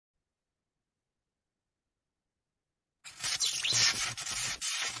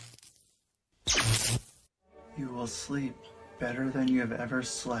You will sleep better than you have ever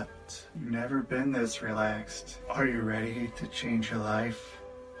slept. You've never been this relaxed. Are you ready to change your life?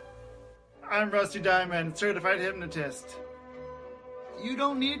 I'm Rusty Diamond, certified hypnotist. You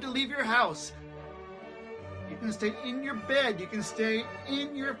don't need to leave your house. You can stay in your bed. You can stay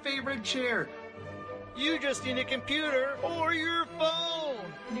in your favorite chair. You just need a computer or your phone.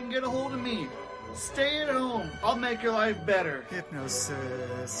 You can get a hold of me. Stay at home. I'll make your life better.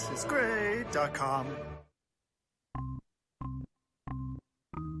 HypnosisIsGreat.com.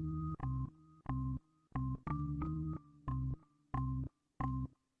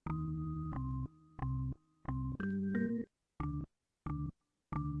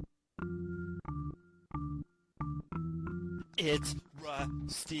 It's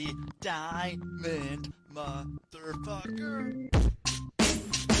Rusty Diamond, motherfucker.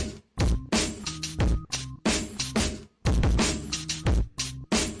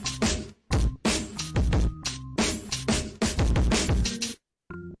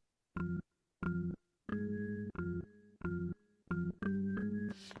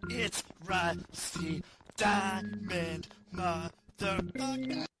 It's Rusty Diamond,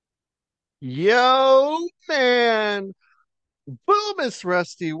 motherfucker. Yo, man. Boom, it's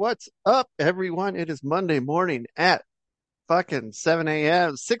Rusty. What's up, everyone? It is Monday morning at fucking 7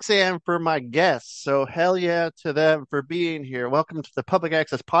 a.m., 6 a.m. for my guests. So hell yeah to them for being here. Welcome to the Public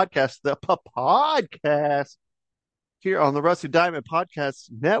Access Podcast, the podcast here on the Rusty Diamond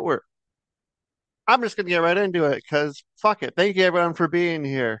Podcast Network. I'm just going to get right into it because fuck it. Thank you, everyone, for being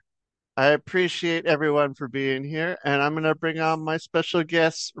here. I appreciate everyone for being here, and I'm going to bring on my special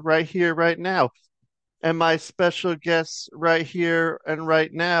guests right here, right now. And my special guests right here and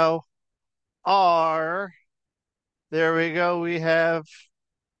right now are, there we go, we have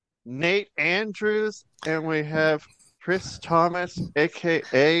Nate Andrews and we have Chris Thomas,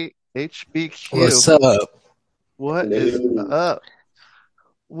 aka HBQ. What's up? What is up?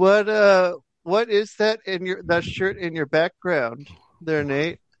 What is that in that shirt in your background there,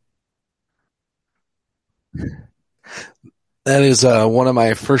 Nate? That is one of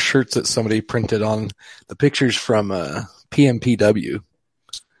my first shirts that somebody printed on the pictures from PMPW.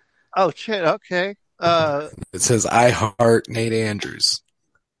 Oh shit, okay. It says I heart Nate Andrews.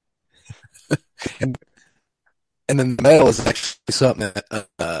 and then the medal is actually something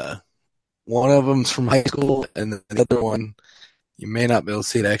that one of them's from high school, and the other one, you may not be able to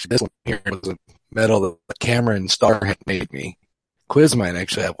see it. Actually, this one here was a medal that Cameron Starr had made me. Quiz might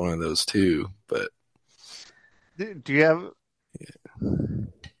actually have one of those too, but do you have?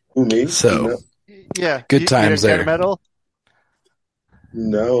 Who, me? So, No. Yeah, good times you there. Get a medal?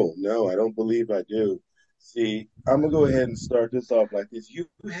 No, I don't believe I do. See, I'm gonna go ahead and start this off like this. You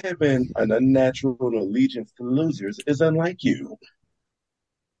having an unnatural allegiance to losers is unlike you.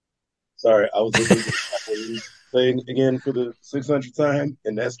 Sorry, I was listening to the thing again for the 600th time,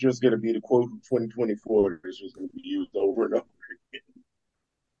 and that's just gonna be the quote from 2024. It's just gonna be used over and over again.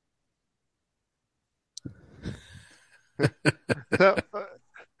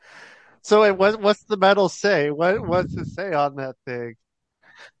 So wait, what's the medal say? What's it say on that thing?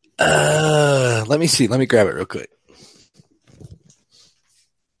 Let me see. Let me grab it real quick.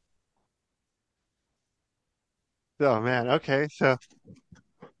 Oh man, okay. So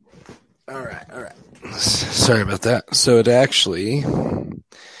all right. Sorry about that. So it actually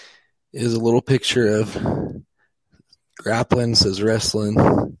is a little picture of grappling, says wrestling.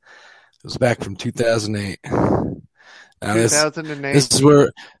 It was back from 2008. Now 2008. This is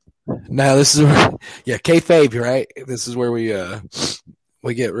where yeah, kayfabe, right? This is where we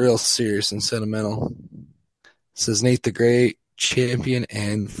get real serious and sentimental. It says Nate the Great, champion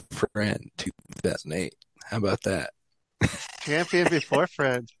and friend, 2008. How about that? Champion before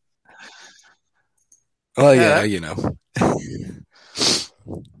friend. Well, yeah, you know.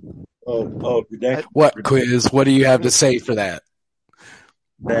 What quiz? What do you have to say for that?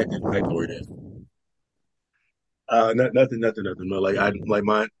 Nothing. No, I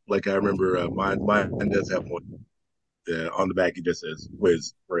remember mine does have one. On the back, it just says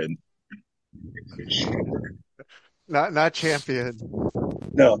quiz friend. Not champion.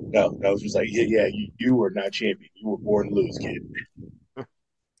 No. I was just like, yeah. You were not champion. You were born to lose, kid.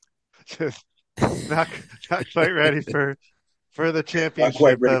 Just not quite ready for the championship. Not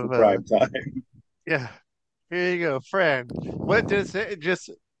quite ready for prime time. Yeah. Here you go, friend. What does it just?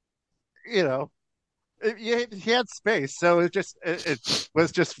 You know, he had space, so it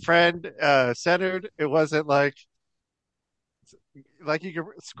was just friend centered. It wasn't like you could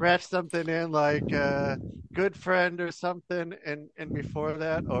scratch something in like good friend or something, and before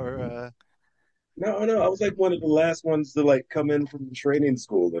that, or No. I was like one of the last ones to like come in from the training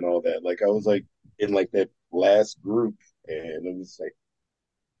school and all that. Like I was like in like that last group, and it was like,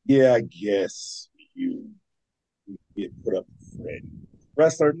 yeah, I guess you get put up for it.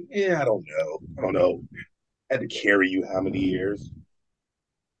 Wrestler, yeah, I don't know. I don't know. Had to carry you how many years?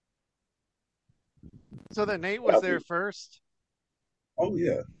 So then Nate was About there the, first, oh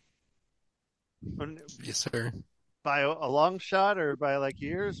yeah. Yes, sir. by a long shot or by like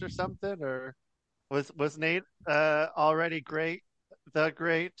years or something, or was Nate already great, the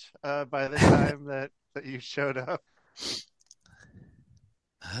great by the time that you showed up?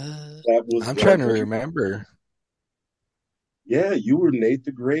 That was I'm trying to was you, remember. yeah, you were Nate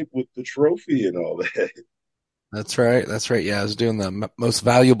the Grape with the trophy and all that. That's right. That's right. Yeah, I was doing the most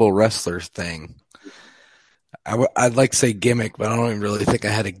valuable wrestlers thing. I'd like to say gimmick, but I don't even really think I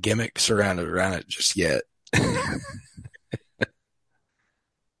had a gimmick surrounded around it just yet.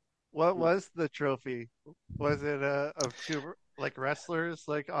 What was the trophy? Was it of two like wrestlers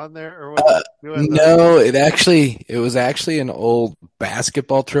like on there, or was Uh, it doing the? no, it was actually an old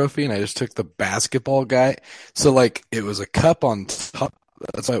basketball trophy, and I just took the basketball guy. So like it was a cup on top.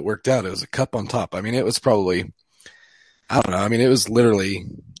 That's how it worked out. It was a cup on top. I mean, it was probably I don't know. I mean, it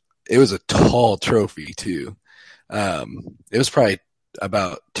was a tall trophy too. It was probably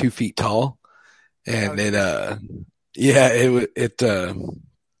about 2 feet tall, Oh and Jesus! yeah,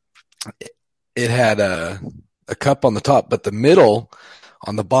 it had a cup on the top, but the middle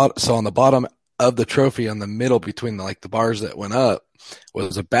on the bottom, so on the bottom of the trophy, on the middle between the bars that went up,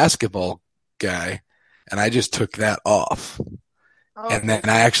 was a basketball guy, and I just took that off, Oh, and okay, then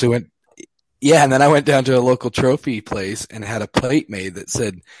so you, and then I went down to a local trophy place and had a plate made that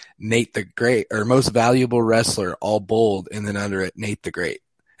said Nate the Great or most valuable wrestler, all bold, and then under it Nate the Great,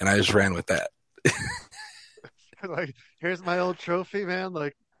 and I just ran with that. like here's my old trophy, man.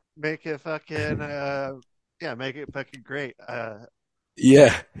 Like make it fucking yeah, make it fucking great.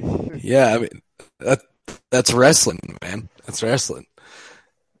 Yeah, yeah. I mean, that that's wrestling, man. That's wrestling.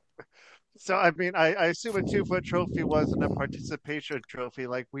 So I mean, I assume a 2 foot trophy wasn't a participation trophy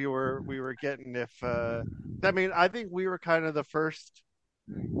like we were getting if I mean I think we were kind of the first,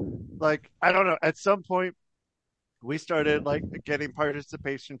 like I don't know, at some point we started like getting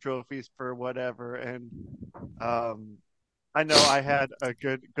participation trophies for whatever, and um I know I had a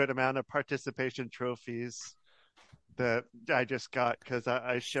good amount of participation trophies that I just got because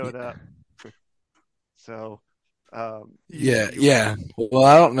I showed up. So Yeah, you yeah. Well,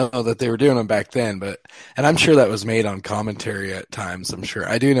 I don't know that they were doing them back then, and I'm sure that was made on commentary at times. I'm sure.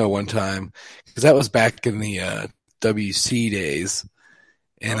 I do know one time because that was back in the WC days,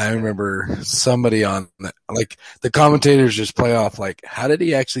 and I okay? remember somebody on like the commentators just play off like, how did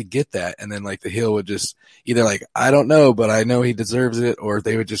he actually get that? And then like the heel would just either like, I don't know, but I know he deserves it, or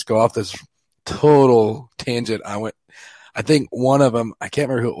they would just go off this total tangent. I think one of them, I can't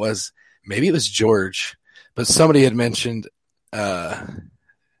remember who it was. Maybe it was George, but somebody had mentioned, uh,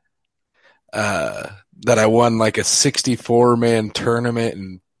 uh, that I won like a 64 man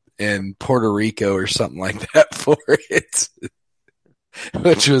tournament in Puerto Rico or something like that for it,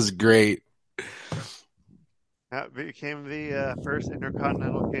 which was great. That became the first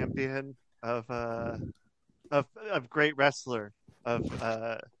intercontinental champion of great wrestler of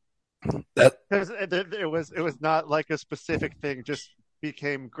That because it was not like a specific thing, just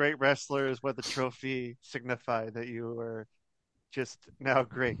became great wrestler is what the trophy signified, that you were just now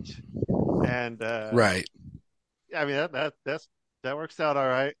great. And right. I mean that works out all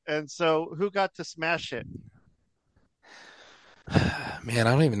right. And so who got to smash it? Man,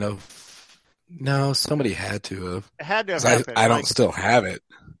 I don't even know. No, somebody had to have It had to have because happened. I don't Like, still have it.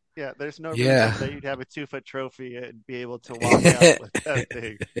 yeah, there's no Yeah. reason that you'd have a 2 foot trophy and be able to walk out with that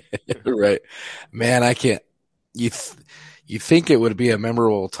thing. Right. Man, I can't. You th- you think it would be a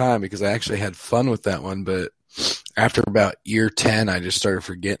memorable time because I actually had fun with that one, but after about year 10, I just started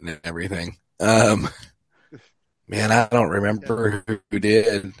forgetting everything. Man, I don't Yeah. remember who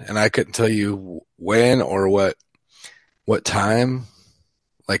did, and I couldn't tell you when or what time,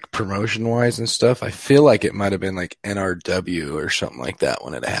 like promotion wise and stuff. I feel like it might have been like NRW or something like that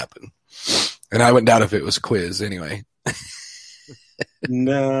when it happened, and I wouldn't doubt if it was Quiz anyway.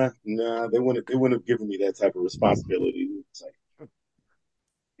 Nah, they wouldn't have given me that type of responsibility. It's like,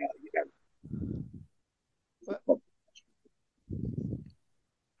 yeah, But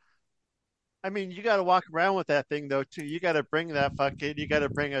I mean, you got to walk around with that thing though too. You got to bring that fucking. You got to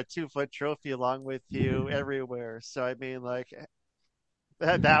bring a 2 foot trophy along with you everywhere. So I mean, like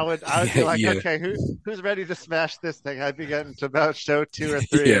that would I would be Yeah, like, yeah, okay, who's ready to smash this thing? I'd be getting to about show 2 or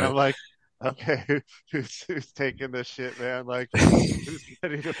 3, and yeah, I'm like, okay, who's taking this shit, man? Like, who's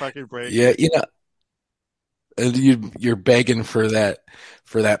ready to fucking break yeah. it? And you're begging for that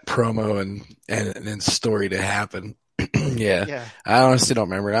promo and story to happen. Yeah, Yeah. I honestly don't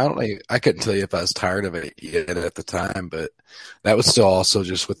remember. I couldn't tell you if I was tired of it yet at the time, but that was still also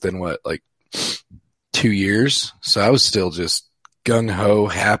just within what, like 2 years. So I was still just gung ho,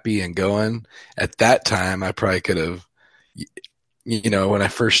 happy and going. At that time, I probably could have, when I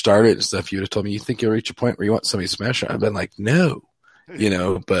first started and stuff, you would have told me, you think you'll reach a point where you want somebody to smash it? I've been like, no,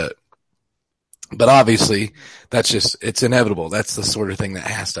 but obviously that's just, it's inevitable. That's the sort of thing that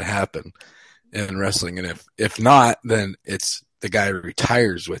has to happen in wrestling. And if not, then it's the guy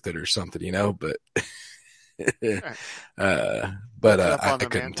retires with it or something, but, Right. but, Puts it up I on the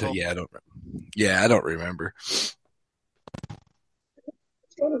couldn't tell. mantle. I don't remember.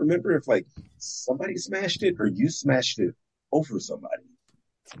 Trying to remember if like somebody smashed it or you smashed it over somebody.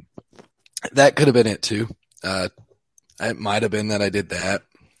 That could have been it too. It might have been that I did that,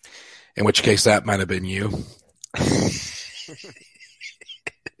 in which case that might have been you.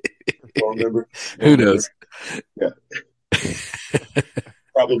 Don't remember. Who Don't remember. knows? Yeah,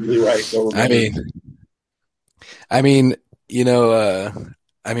 probably right. Don't I remember. I mean,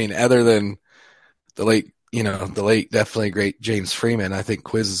 other than the late, definitely great James Freeman, I think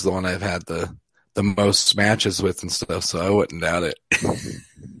Quiz is the one I've had the most matches with and stuff, so I wouldn't doubt it.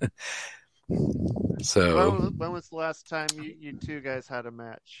 So, When was the last time you two guys had a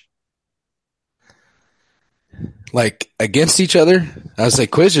match? like, against each other, I would say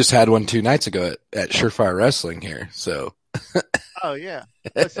Quiz just had one 2 nights ago at Surefire Wrestling here. So, Oh yeah.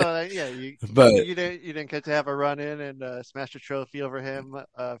 So yeah, but you didn't get to have a run in and smash a trophy over him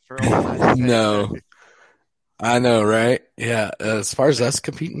for old times' sake. no, I know, right? Yeah. As far as us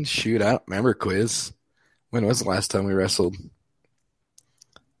competing, shoot, I don't remember Quiz. When was the last time we wrestled?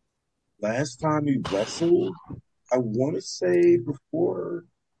 Last time we wrestled, I want to say before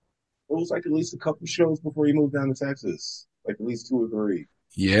it was like at least a couple shows before you moved down to Texas, like at least two or three.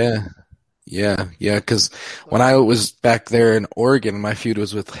 Yeah. Yeah. Because when I was back there in Oregon, my feud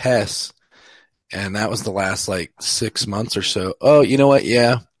was with Hess, and that was the last like 6 months or so. Oh, you know what?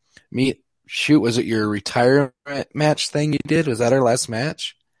 Yeah. Shoot, was it your retirement match thing you did? Was that our last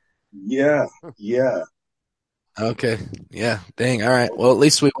match? Yeah, yeah. Okay. Yeah. Dang. All right. Well, at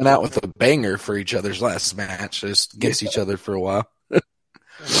least we went out with a banger for each other's last match, just Yeah. against each other for a while.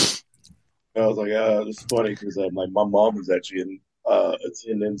 I was like, it's funny because my mom was actually in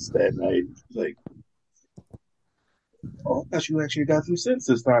attendance that night. She's like, oh, I thought you actually got through since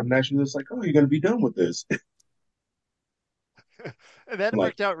this time. And actually, it's like, oh, you're gonna be done with this. And that I'm like,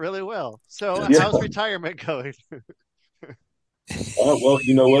 worked out really well. So yeah. how's retirement going? Well,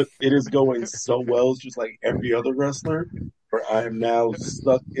 you know what? It is going so well. It's just like every other wrestler, where I am now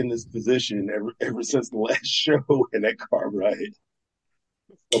stuck in this position ever since the last show and that car ride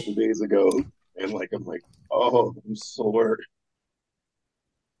a couple days ago. And like, I'm like, oh, I'm sore.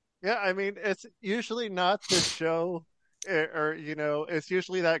 Yeah, I mean, it's usually not the show, or it's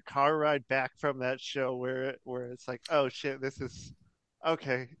usually that car ride back from that show where it's like, oh shit, this is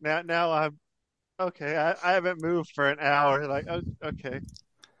okay. Now I'm okay. I haven't moved for an hour. Like, oh, okay.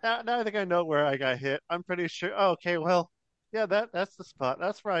 Now I think I know where I got hit. I'm pretty sure. Oh, okay, well, yeah, that's the spot.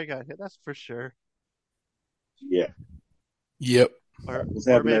 That's where I got hit. That's for sure. Yeah, Yep. I Or was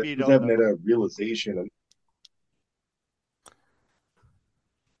or having that maybe you was don't having that know. realization.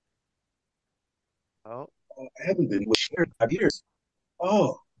 Oh, I haven't been with her in 5 years.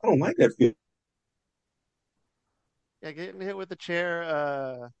 Oh, I don't like that feeling. yeah, getting hit with the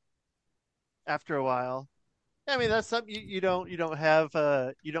chair after a while. I mean, that's something you don't have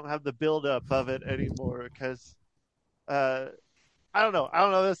the buildup of it anymore because uh I don't know. I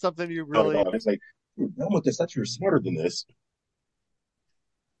don't know. That's something you really. It's like, you're done with this. I thought you were smarter than this.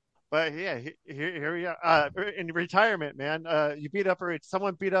 But yeah, here we are. In retirement, man. You beat up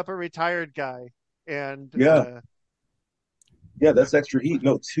someone beat up a retired guy, and Yeah, yeah, that's extra heat.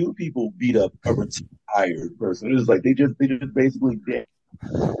 No, two people beat up a retired person. It was like they just basically did.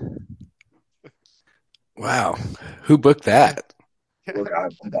 Wow. Who booked that? Look,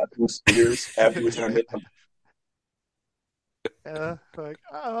 I'm about 2 years after retirement. I'm like,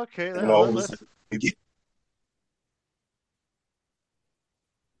 oh, okay. and all of a sudden,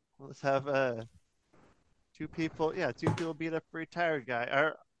 Let's have two people. Yeah, two people beat up a retired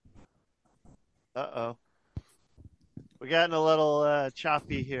guy. Uh-oh, we're getting a little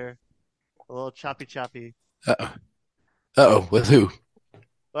choppy here. A little choppy. Uh-oh. Uh-oh. With who?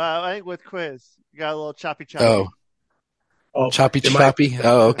 Well, I think with quiz, you got a little Oh, choppy. oh, choppy it might, choppy.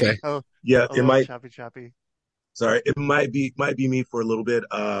 Oh, okay. Oh, yeah, a it little might. choppy. Sorry, it might be me for a little bit.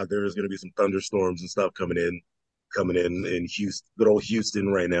 There's going to be some thunderstorms and stuff coming in Houston, good old Houston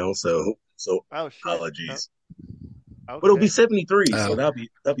right now. So Oh shit. apologies. But it'll be Okay. 73, so Oh.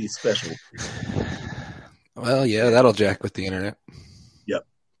 that'll be special. Well, yeah, that'll jack with the internet. Yep.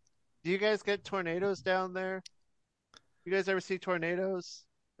 Do you guys get tornadoes down there? You guys ever see tornadoes?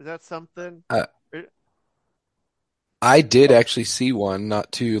 Is that something? Uh, Or- I did actually see one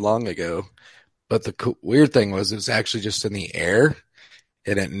not too long ago, but the weird thing was it was actually just in the air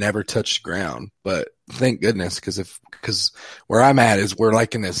and it never touched ground. But thank goodness, because where I'm at is we're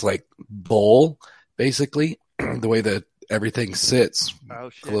like in this like bowl, basically, the way that everything sits. Oh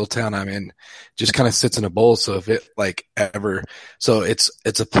The shit. little town I'm in just kind of sits in a bowl. So if it like ever, so it's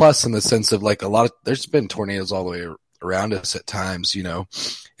a plus in the sense of like a lot of there's been tornadoes all the way around us at times,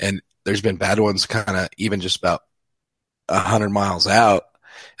 and there's been bad ones kind of even just about 100 miles out,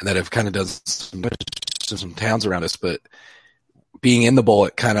 and that have kind of done some towns around us. But being in the bowl,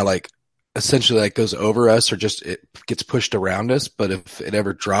 it kind of like essentially like goes over us or just it gets pushed around us. But if it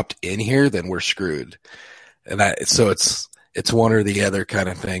ever dropped in here, then we're screwed. And so it's one or the other kind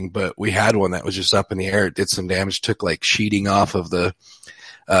of thing. But we had one that was just up in the air. It did some damage, took like sheeting off of the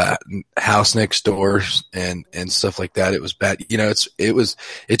house next door and stuff like that. It was bad.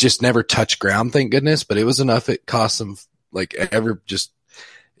 It just never touched ground, thank goodness. But it was enough. It cost them like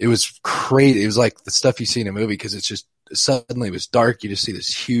it was crazy. It was like the stuff you see in a movie because it's just suddenly it was dark. You just see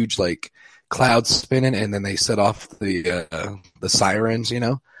this huge like clouds spinning, and then they set off the sirens.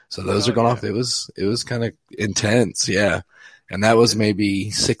 So those are going off. It was kind of intense, yeah. And that was maybe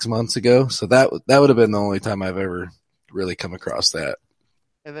 6 months ago. So that would have been the only time I've ever really come across that.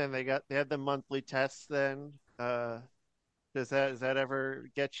 And then they had the monthly tests. Then does that ever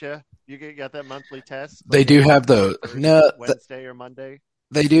get you? You got that monthly test? They Like do every have those. first No, Wednesday or Monday.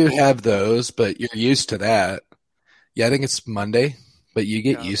 they do have those, but you're used to that. Yeah, I think it's Monday, but you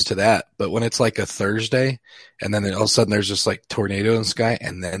get Yeah. used to that. But when it's like a Thursday, and then all of a sudden there's just like tornado in the sky,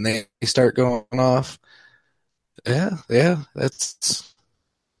 and then they start going off. Yeah, that's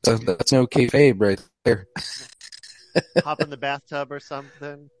no kayfabe right there. Hop in the bathtub or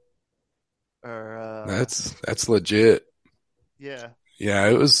something. Or That's legit. yeah. Yeah,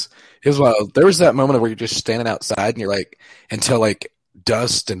 it was wild. There was that moment where you're just standing outside and you're like, until like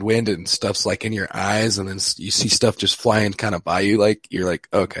dust and wind and stuff's like in your eyes, and then you see stuff just flying kind of by you. Like you're like,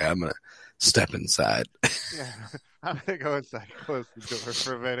 okay, I'm gonna step inside. Yeah. I'm gonna go inside, close the door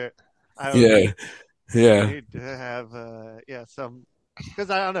for a minute. I don't Yeah, yeah. need to have some because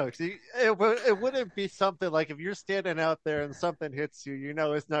I don't know. See, it wouldn't be something like if you're standing out there and something hits you,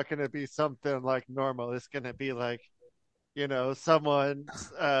 it's not going to be something like normal. It's going to be like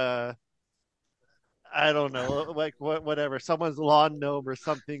someone's I don't know, like whatever, someone's lawn gnome or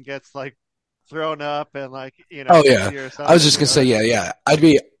something gets like thrown up and like Oh hits yeah. you or I was something. just gonna say, yeah.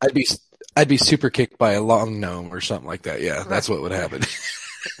 I'd be super kicked by a long gnome or something like that. Yeah, Right, that's what would right. happen.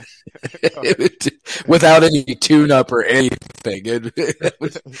 Without any tune up or anything.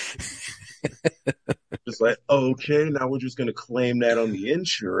 Just like, okay, now we're just gonna claim that on the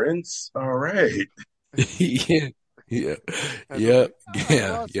insurance. All right. Yeah, yeah, And yeah, like, I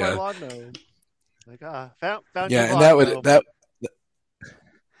yeah, lost my yeah, lawn gnome. Like found yeah. your And lawn gnome.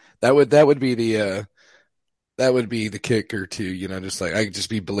 that would be the kicker too. Just like I could just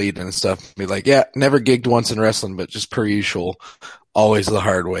be bleeding and stuff. Be like, yeah, never gigged once in wrestling, but just per usual, always the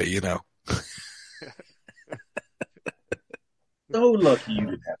hard way. So lucky you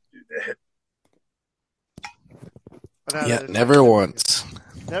didn't have to do that. But now Yeah, that it's never like, once.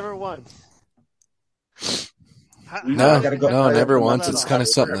 never once. I No, gotta go. no, I gotta never come out, once. that It's out kind of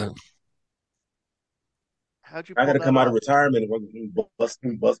of something retirement. How'd you I pull gotta that come out of off? retirement and get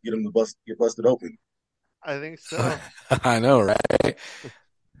them to get busted open. I think so. that. I know, right?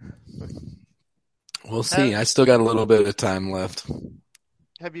 We'll see. Have I still got a little bit of time left.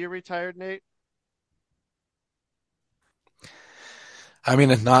 Have you retired, Nate? I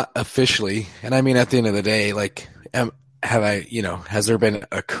mean, not officially, and I mean at the end of the day, like, has there been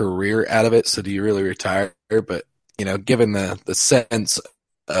a career out of it? So do you really retire? But given the sense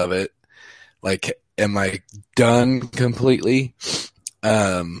of it, like, am I done completely?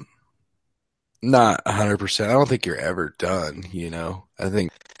 Not 100%. I don't think you're ever done. I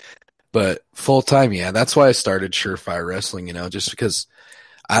think, but full time, yeah. That's why I started Surefire Wrestling. Just because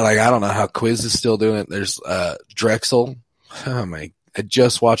I don't know how Quiz is still doing it. There's Drexel. Oh my! I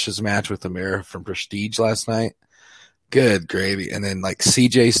just watched his match with Amira from Prestige last night. Good gravy. And then like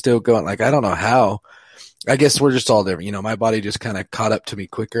CJ still going. Like I don't know how. I guess we're just all different. My body just kind of caught up to me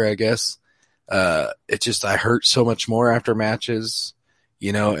quicker. I guess. I hurt so much more after matches.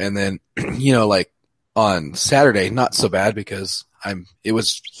 And then like on Saturday, not so bad because it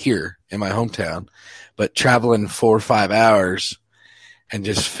was here in my hometown, but traveling 4 or 5 hours and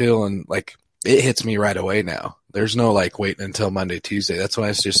just feeling like it hits me right away now. There's no like waiting until Monday, Tuesday. That's when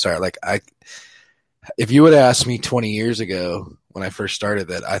I just start. Like if you would have asked me 20 years ago when I first started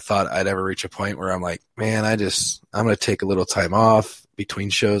that I thought I'd ever reach a point where I'm like, man, I'm going to take a little time off between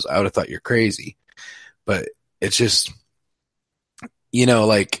shows, I would have thought you're crazy. But it's just,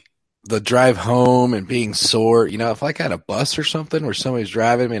 like the drive home and being sore, if I got a bus or something where somebody's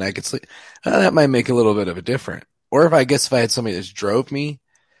driving me and I could sleep, that might make a little bit of a difference. Or if I had somebody that just drove me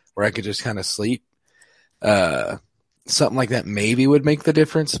where I could just kind of sleep, uh, something like that maybe would make the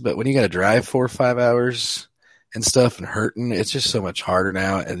difference. But when you got to drive 4 or 5 hours and stuff and hurting, it's just so much harder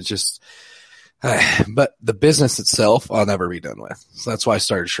now. And it's just, but the business itself, I'll never be done with. So that's why I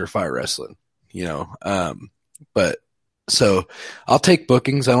started Surefire Wrestling, but so I'll take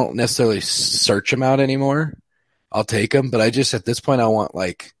bookings. I don't necessarily search them out anymore. I'll take them, but I just, at this point, I want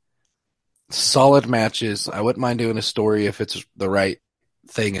like solid matches. I wouldn't mind doing a story if it's the right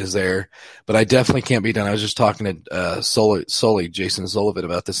thing is there, but I definitely can't be done. I was just talking to Sully, Jason Sullivan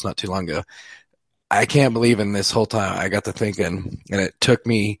about this not too long ago. I can't believe in this whole time I got to thinking, and it took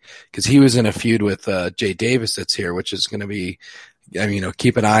me because he was in a feud with Jay Davis that's here, which is going to be,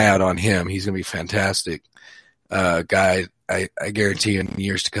 keep an eye out on him. He's going to be fantastic guy. I guarantee in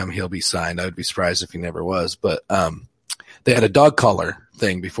years to come he'll be signed. I would be surprised if he never was. But they had a dog collar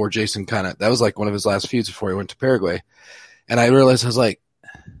thing before Jason that was like one of his last feuds before he went to Paraguay, and I realized I was like,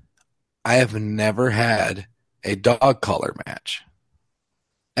 I have never had a dog collar match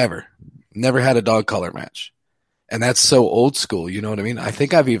ever. Never had a dog collar match. And that's so old school, you know what I mean? I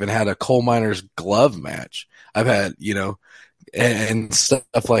think I've even had a coal miner's glove match. I've had, and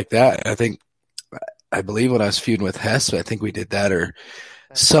stuff like that. I believe when I was feuding with Hess, I think we did that or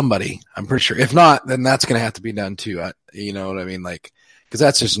somebody, I'm pretty sure. If not, then that's going to have to be done too. You know what I mean? Like, cause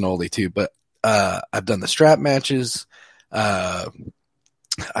that's just an oldie too, but, I've done the strap matches.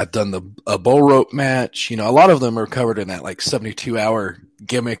 I've done a bull rope match. A lot of them are covered in that like 72-hour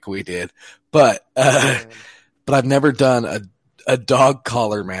gimmick we did, but I've never done a dog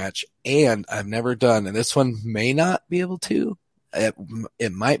collar match, and I've never done, and this one may not be able to.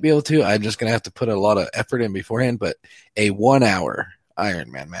 It might be able to. I'm just gonna have to put a lot of effort in beforehand. But a 1 hour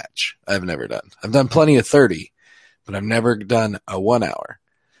Iron Man match, I've never done. I've done plenty of 30, but I've never done a 1 hour.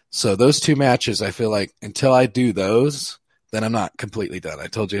 So those two matches, I feel like until I do those, then I'm not completely done. I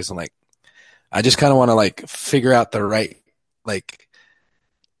told Jason, like, I just kind of want to like figure out the right, like,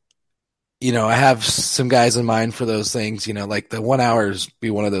 I have some guys in mind for those things, like the 1 hours be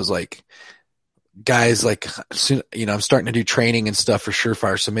one of those like guys, like, I'm starting to do training and stuff for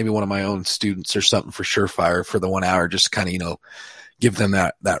Surefire. So maybe one of my own students or something for Surefire for the 1 hour, just kind of, give them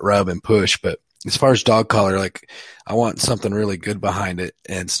that rub and push. But as far as dog collar, like I want something really good behind it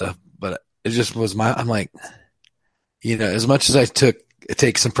and stuff. But it just was I'm like, as much as I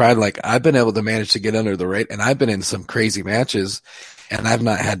take some pride, like I've been able to manage to get under the rate, and I've been in some crazy matches and I've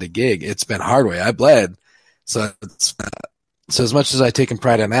not had to gig. It's been hard way. I bled. So as much as I take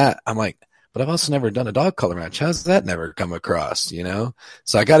pride in that, I'm like, but I've also never done a dog collar match. How's that never come across,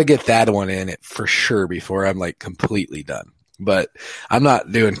 So I got to get that one in it for sure before I'm like completely done. But I'm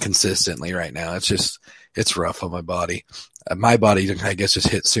not doing consistently right now. It's rough on my body. My body, I guess, just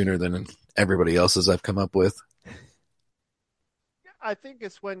hit sooner than everybody else's I've come up with. I think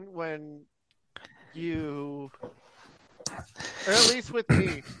it's when you, or at least with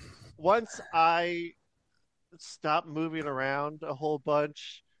me, once I stopped moving around a whole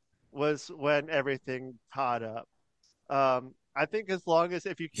bunch was when everything caught up. I think as long as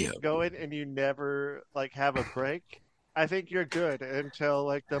if you keep going and you never like have a break, I think you're good until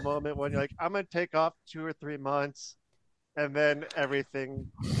like the moment when you're like, I'm gonna take off 2 or 3 months, and then everything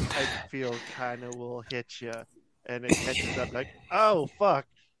I feel kind of will hit you, and it catches up like, oh fuck,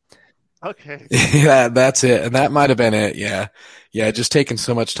 okay. Yeah, that's it, and that might have been it. Yeah, just taking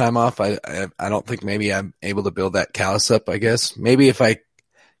so much time off. I don't think maybe I'm able to build that callus up. I guess maybe if I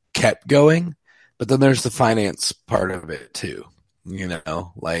kept going, but then there's the finance part of it too.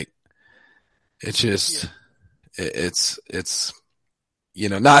 Like it's just it's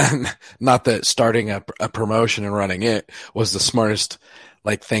not that starting a promotion and running it was the smartest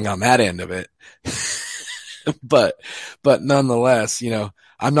like thing on that end of it. but nonetheless,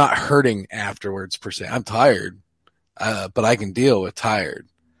 I'm not hurting afterwards per se. I'm tired, but I can deal with tired.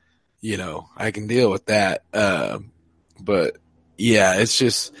 I can deal with that. But yeah, it's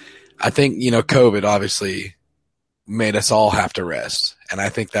just, I think, COVID obviously made us all have to rest. And I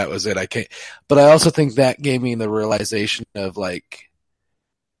think that was it. But I also think that gave me the realization of like,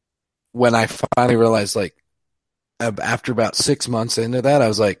 when I finally realized, like, after about 6 months into that, I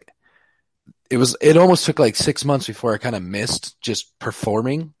was like, it almost took like 6 months before I kind of missed just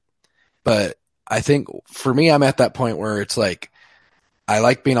performing. But I think for me, I'm at that point where it's like I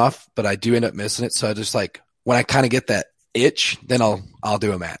like being off, but I do end up missing it. So I just like when I kind of get that itch, then I'll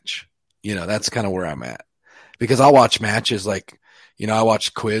do a match. That's kind of where I'm at because I'll watch matches like I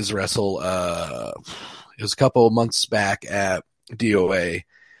watched Quiz wrestle. It was a couple of months back at DOA.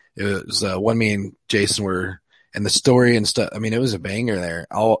 It was when me and Jason were, and the story and stuff. I mean, it was a banger there.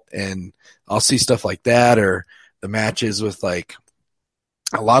 I'll see stuff like that or the matches with like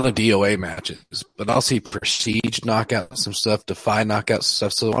a lot of DOA matches, but I'll see Prestige knock out some stuff, Defy knock out some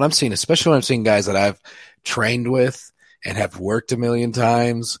stuff. So what I'm seeing, especially when I'm seeing guys that I've trained with and have worked a million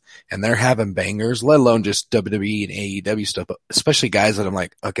times and they're having bangers, let alone just WWE and AEW stuff, but especially guys that I'm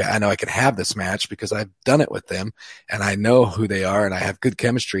like, okay, I know I can have this match because I've done it with them and I know who they are and I have good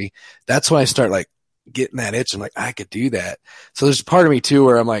chemistry. That's when I start like getting that itch. I'm like, I could do that. So there's a part of me too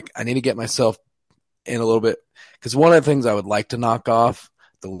where I'm like, I need to get myself in a little bit because one of the things I would like to knock off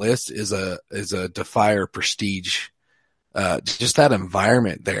the list is a Defier Prestige. Just that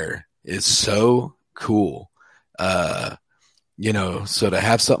environment there is so cool. So to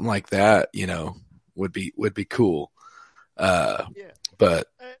have something like that, would be cool. Yeah. But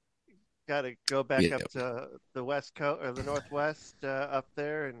Got to go back yeah. up to the West Coast or the Northwest up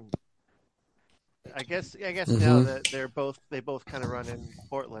there, and I guess now Mm-hmm. that they both kind of run in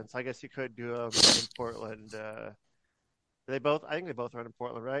Portland, so I guess you could do them in Portland. I think they both run in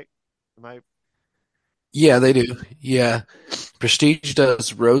Portland, right? Am I? Yeah, they do. Yeah. Prestige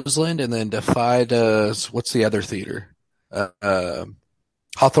does Roseland and then Defy does what's the other theater?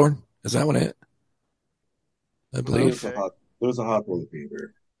 Hawthorne? Is that one it? I There's believe. a Okay. hot there's a hot one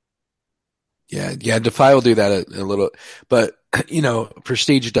fever. Yeah. Defy will do that a little, but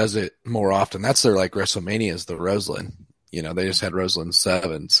Prestige does it more often. That's their like WrestleMania is the Roseland. They just had Roseland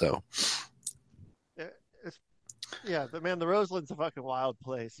 7, so Yeah, yeah, but man, the Roseland's a fucking wild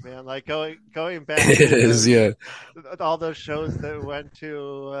place, man. Like going back it to is. Yeah, all those shows that we went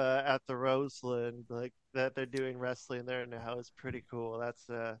to at the Roseland, like that they're doing wrestling there now is pretty cool. That's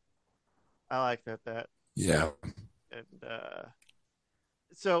I like that yeah. and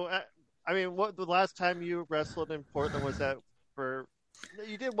so I mean, what the last time you wrestled in Portland was that for?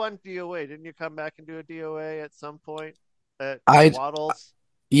 You did one DOA, didn't you? Come back and do a DOA at some point at I Waddles.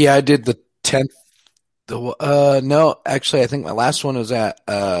 yeah I did the 10th. No, actually, I think my last one was at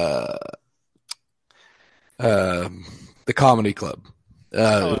the Comedy Club.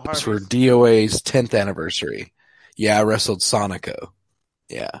 Oh, It at was for Harvey's. DOA's 10th anniversary. Yeah, I wrestled Sonico.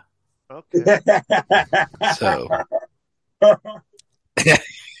 Yeah, Okay. so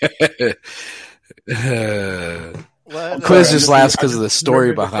What Sorry, Quiz I just just laughs I because of just the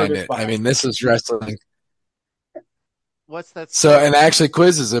story remembered the behind famous it. I box. mean, this is wrestling. what's that So, and story? actually,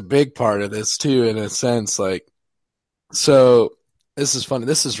 Quiz is a big part of this too, in a sense. Like, so this is funny.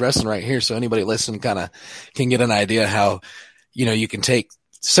 This is wrestling right here. So anybody listening kind of can get an idea how, you can take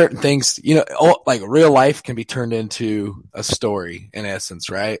certain things, like real life can be turned into a story in essence,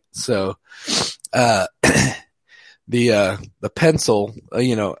 right? So, uh, the pencil,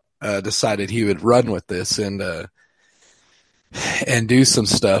 decided he would run with this and do some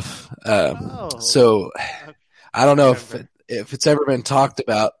stuff. Oh, So I I don't know remember. if it's ever been talked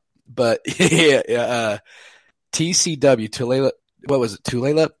about, but yeah, TCW Tulalip, what was it,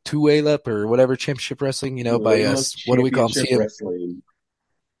 Tulalip or whatever championship wrestling, by Layla us. What do we call him? Championship CM, Wrestling.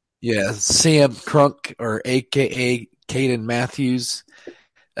 yeah, CM Crunk or AKA Caden Matthews,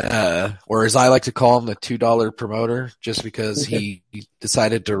 or as I like to call him, the $2 promoter, just because he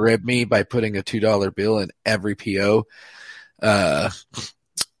decided to rib me by putting a $2 bill in every PO. Uh,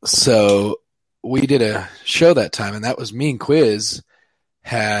 so we did a show that time, and that was me and Quiz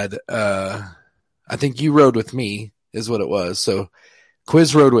had. I think you rode with me, is what it was. So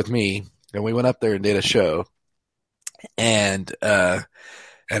Quiz rode with me, and we went up there and did a show. And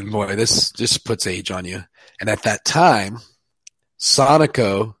boy, this just puts age on you. And at that time,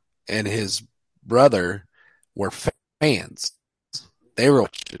 Sonico and his brother were fans. They were,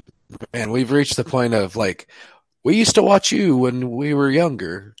 and we've reached the point of like, we used to watch you when we were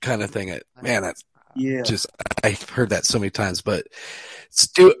younger, kind of thing. Man, that's Yeah. just, I've heard that so many times, but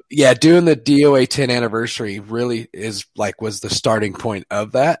doing the DOA 10 anniversary really was the starting point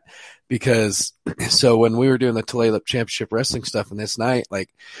of that. Because so when we were doing the Tulalip Championship Wrestling stuff in this night, like,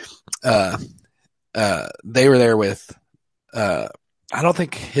 uh, they were there with, I don't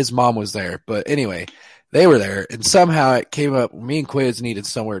think his mom was there, but anyway, they were there, and somehow it came up. Me and Quiz needed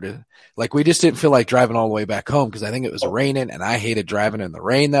somewhere to, like, we just didn't feel like driving all the way back home because I think it was Oh, raining, and I hated driving in the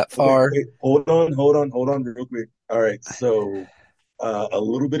rain that okay, far. wait, hold on, real quick. All right, so a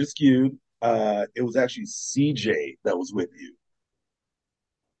little bit skewed. It was actually CJ that was with you.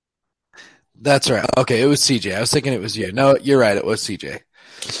 That's right. Okay, it was CJ. I was thinking it was you. No, you're right. It was CJ.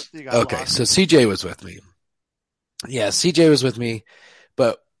 You got Okay, lost. so CJ was with me. Yeah, CJ was with me,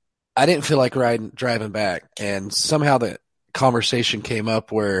 but I didn't feel like driving back, and somehow the conversation came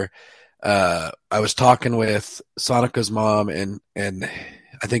up where I was talking with Sonica's mom and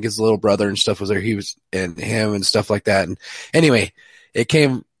I think his little brother and stuff was there. He was and him and stuff like that. And anyway, it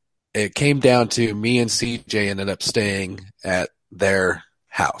came down to me and CJ ended up staying at their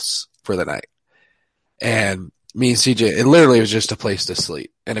house for the night. And me and CJ, it literally was just a place to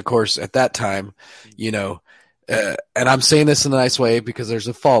sleep. And of course, at that time, you know, and I'm saying this in a nice way because there's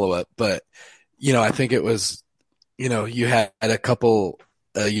a follow up, but I think it was, you had a couple,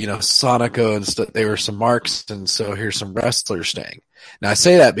 Sonico and stuff. They were some marks, and so here's some wrestlers staying. Now I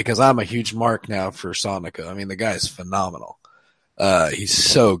say that because I'm a huge mark now for Sonico. I mean, the guy is phenomenal. He's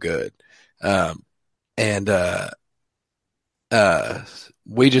so good. And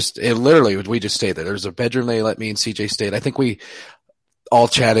we just stayed there. There was a bedroom they let me and CJ stayed. I think we all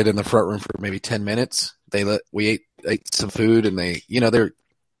chatted in the front room for maybe 10 minutes. We ate some food, and they're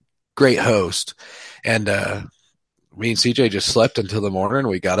great host. And me and CJ just slept until the morning.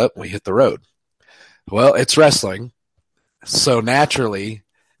 We got up and we hit the road. Well, it's wrestling, so naturally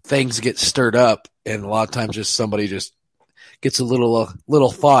things get stirred up, and a lot of times just somebody just gets a little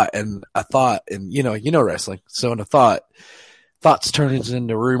thought and a thought, and wrestling. So in a thoughts turn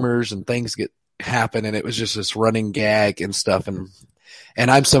into rumors, and things happen, and it was just this running gag and stuff. And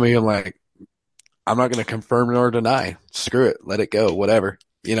I'm somebody who I'm like, I'm not going to confirm nor deny. Screw it, let it go, whatever.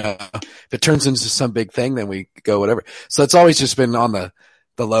 If it turns into some big thing, then we go whatever. So it's always just been on the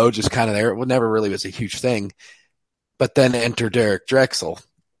low, just kind of there. It never really was a huge thing. But then enter Derek Drexel,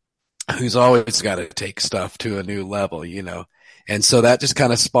 who's always got to take stuff to a new level, And so that just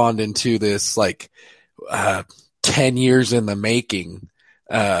kind of spawned into this 10 years in the making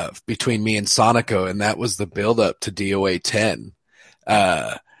between me and Sonico, and that was the build up to DOA 10.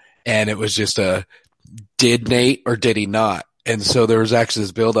 And it was just did Nate or did he not? And so there was actually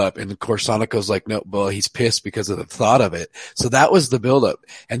this build up, and of course Sonico's like, no, well, he's pissed because of the thought of it. So that was the build up.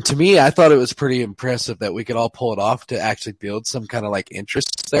 And to me, I thought it was pretty impressive that we could all pull it off to actually build some kind of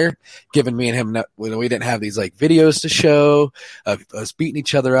interest there, given me and him, we didn't have these videos to show of us beating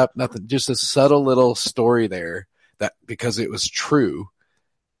each other up, nothing, just a subtle little story there that, because it was true,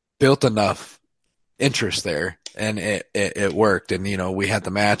 built enough interest there, and it worked. And, we had the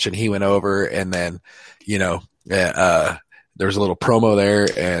match, and he went over, and then, there was a little promo there,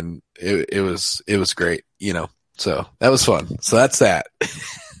 and it was great, so that was fun. So that's that.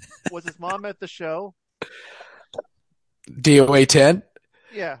 Was his mom at the show? DOA 10?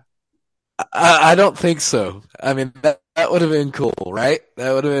 Yeah. I don't think so. I mean, that would have been cool, right?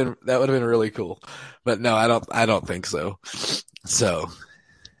 That would have been really cool. But no, I don't think so. So,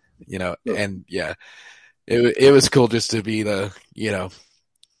 and yeah, it was cool just to be the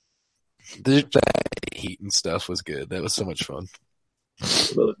heat and stuff was good. That was so much fun.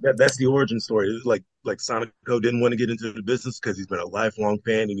 That's the origin story. Like Sonico didn't want to get into the business because he's been a lifelong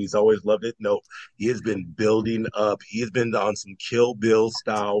fan and he's always loved it. No, he has been building up. He has been on some Kill Bill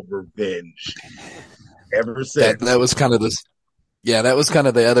style revenge ever since. That was kind of this. Yeah, that was kind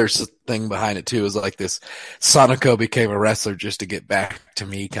of the other thing behind it too. Is this Sonico became a wrestler just to get back to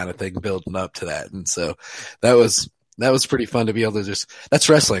me kind of thing, building up to that. And so that was pretty fun to be able to that's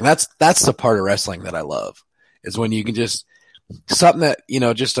wrestling. That's the part of wrestling that I love, is when you can just something that,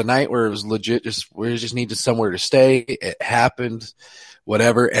 just a night where it was legit, we just needed somewhere to stay. It happened,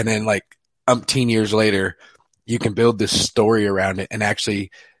 whatever. And then umpteen years later, you can build this story around it and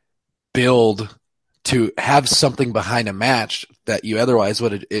actually build to have something behind a match that you otherwise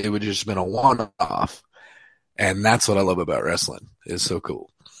would have just been a one-off. And that's what I love about wrestling. It's so cool.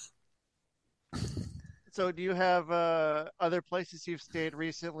 So do you have other places you've stayed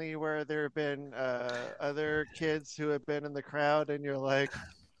recently where there have been other kids who have been in the crowd and you're like,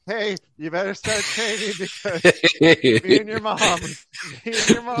 hey, you better start training because me and your mom,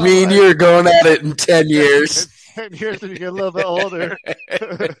 me and you are going at it in 10 years. 10 years when you get a little bit older.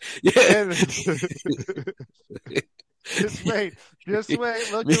 Just wait. Look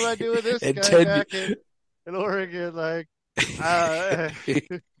what I do with this guy back in Oregon. I'm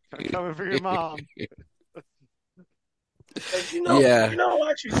coming for your mom.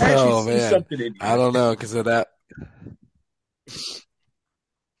 Actually see something in you. I don't know because of that.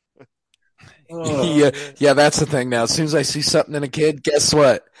 Yeah, that's the thing now. As soon as I see something in a kid, guess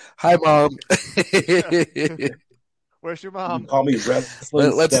what? Hi, Mom. Where's your mom? You call me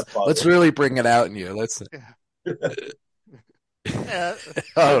wrestling stepfather. Let's really bring it out in you. Let's. Yeah.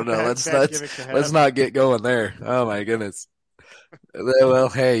 Oh no, let's not get going there. Oh my goodness. Well,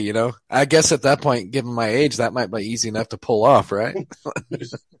 hey, I guess at that point, given my age, that might be easy enough to pull off, right?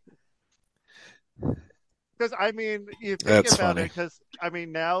 Because I mean, you think That's about it. funny. Because I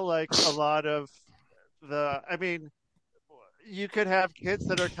mean, now like a lot of you could have kids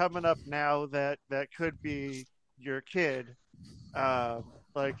that are coming up now that could be your kid,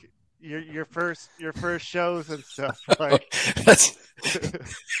 like your first shows and stuff. Like That's,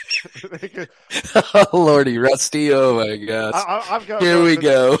 they could, oh, Lordy, Rusty. Oh my gosh. I'm Here going we for the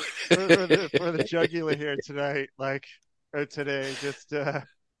go. for the jugular here tonight, like or today. Just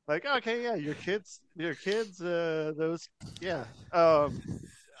like okay, yeah, your kids, those, yeah.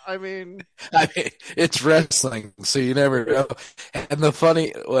 I mean, I mean, it's wrestling, so you never know. And the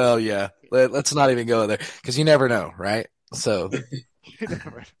funny, well, yeah, let's not even go there because you never know, right? So, you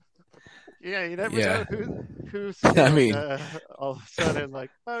never, yeah, you never yeah, know who's I mean, all of a sudden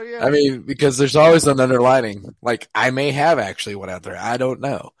like, oh I yeah, mean, because there's always an underlining. Like, I may have actually one out there. I don't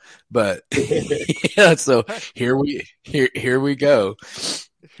know, but yeah. So here we go.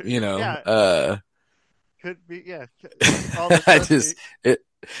 You know, yeah, could be, yeah. All of a I sudden, just it.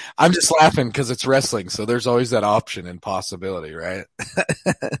 I'm just laughing because it's wrestling, so there's always that option and possibility, right?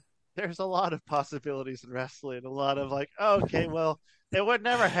 there's a lot of possibilities in wrestling. A lot of like, oh, okay, well, it would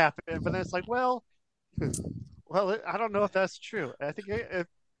never happen, but then it's like, well, I don't know if that's true. I think if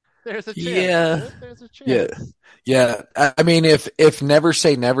there's a chance, Yeah, there's a yeah, chance. yeah. I mean, if never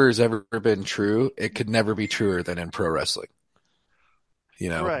say never has ever been true, it could never be truer than in pro wrestling. You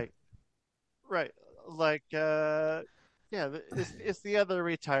know? Right, right. Like, yeah, it's the other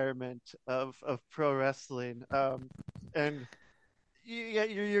retirement of pro wrestling. And yeah,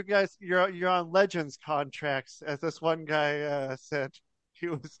 you guys, you're on Legends contracts, as this one guy said. He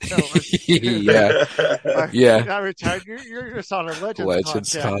was telling, Yeah, you're yeah. not retired. You're just on a Legends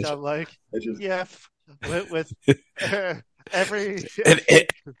Legends contract. contract. I'm like, I just yeah, with every An,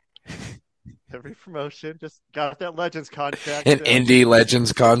 every promotion, just got that Legends contract. an indie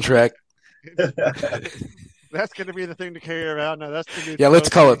Legends contract. That's going to be the thing to carry around now. That's the new Yeah, let's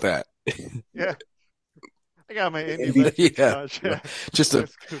call trophy. it that. Yeah, I got my indie Indie- Legends Yeah, contract. just a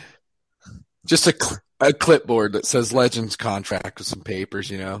That's cool. just a clipboard that says Legends contract with some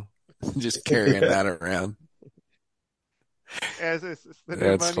papers. Just carrying that around. As it's the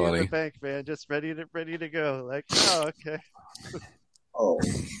new That's money in the funny. bank, man. Just ready to go. Like, oh, okay. Oh,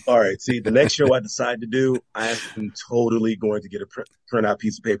 all right. See, the next show I decide to do, I am totally going to get a print out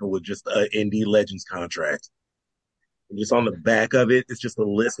piece of paper with just an Indie Legends contract. And just on the back of it, it's just a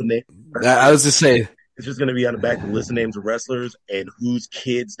list of names of I was wrestlers. just saying. It's just going to be on the back the list of names of wrestlers and whose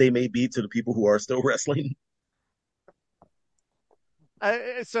kids they may be to the people who are still wrestling.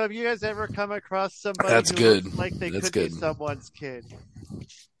 So, have you guys ever come across somebody That's who good. looks like they That's could be good. someone's kid,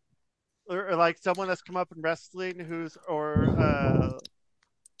 or like someone that's come up in wrestling who's, or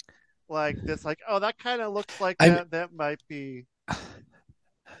like this, like, oh, that kind of looks like I'm that might be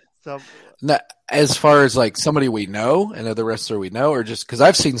some. not as far as like somebody we know, another wrestler we know, or just because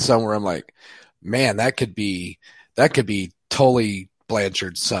I've seen some where I'm like, man, that could be Tully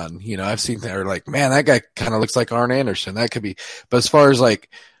Blanchard's son. I've seen that, or like, man, that guy kind of looks like Arn Anderson. That could be. But as far as like,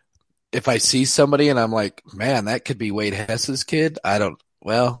 if I see somebody and I'm like, man, that could be Wade Hess's kid, I don't.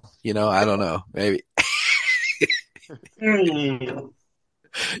 Well, I don't know. Maybe. Mm.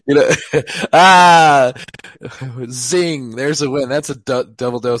 ah, zing! There's a win. That's a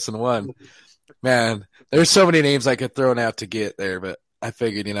double dose in one. Man, there's so many names I could throw out to get there, but I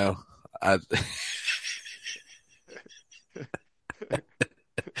figured, I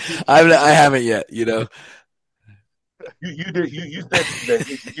I haven't yet. You said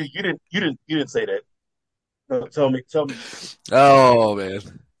that you didn't say that. No, tell me. Oh man,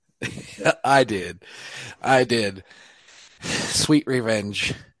 I did. Sweet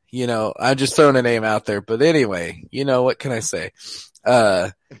revenge. I'm just throwing a name out there, but anyway, what can I say?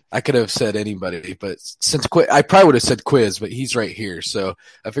 I could have said anybody, but since I probably would have said Quiz, but he's right here, so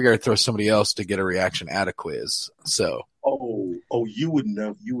I figured I'd throw somebody else to get a reaction at a Quiz. So, Oh, you would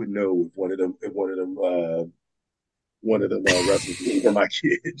know. You would know if one of them wrestlers were my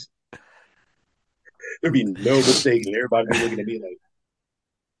kid. There'd be no mistake, and everybody be looking at me like,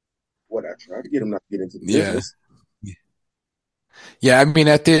 "What? I tried to get him not to get into the yeah, business." yeah. I mean,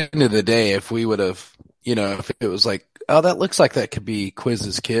 at the end of the day, if we would have, if it was like, oh, that looks like that could be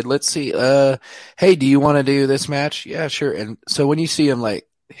Quiz's kid. Let's see. Hey, do you want to do this match? Yeah, sure. And so when you see him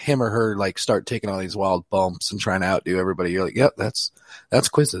or her like start taking all these wild bumps and trying to outdo everybody, you're like, yep, that's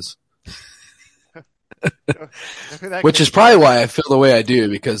Quiz's. Which is probably why I feel the way I do,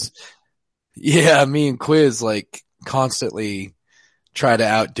 because yeah, me and Quiz like constantly try to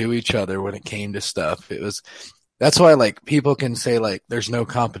outdo each other when it came to stuff. That's why like people can say like there's no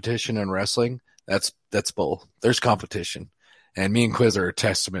competition in wrestling. That's bull. There's competition. And me and Quiz are a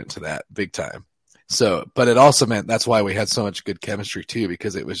testament to that big time. So, but it also meant that's why we had so much good chemistry too,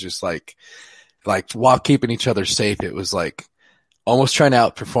 because it was just like while keeping each other safe, it was like almost trying to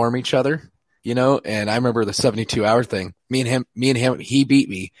outperform each other, you know? And I remember the 72-hour thing. Me and him, he beat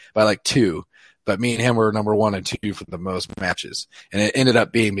me by like 2, but me and him were number 1 and 2 for the most matches. And it ended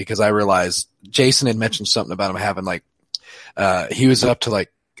up being because I realized Jason had mentioned something about him having like, he was up to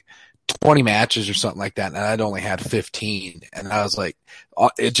like 20 matches or something like that. And I'd only had 15. And I was like,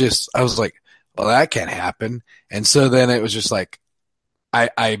 I was like, well, that can't happen. And so then it was just like,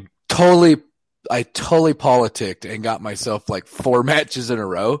 I totally politicked and got myself like 4 matches in a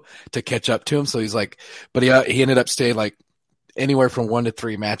row to catch up to him. So he's like, but he ended up staying like anywhere from 1 to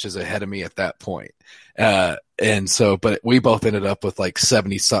 3 matches ahead of me at that point. And so, but we both ended up with like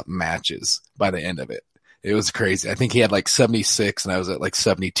 70 something matches by the end of it. It was crazy. I think he had like 76 and I was at like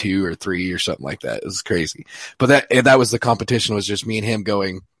 72 or 3 or something like that. It was crazy. But that was the competition, was just me and him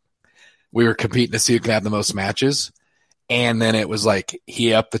going, we were competing to see who could have the most matches. And then it was like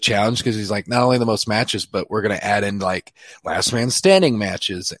he upped the challenge because he's like, not only the most matches, but we're going to add in like last man standing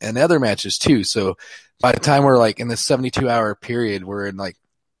matches and other matches too. So by the time we're like in the 72-hour period, we're in like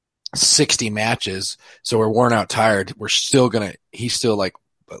 60 matches. So we're worn out, tired. He's still like,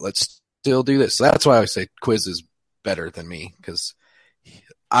 but let's still do this. So that's why I always say Quiz is better than me, because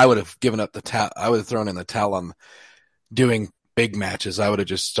I would have given up the towel. I would have thrown in the towel on doing big matches. I would have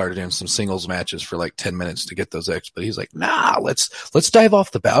just started in some singles matches for like 10 minutes to get those X. But he's like, nah, let's dive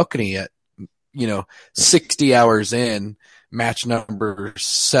off the balcony at, 60 hours in, match number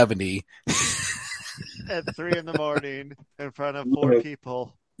 70. At 3 a.m. in front of 4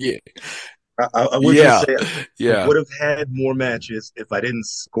 people. Yeah. I would just say I would have had more matches if I didn't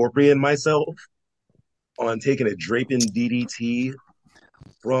scorpion myself on taking a draping DDT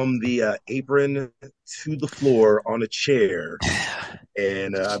from the apron to the floor on a chair.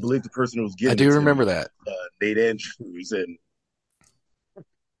 And I believe the person who was giving I do remember that. Nate Andrews, and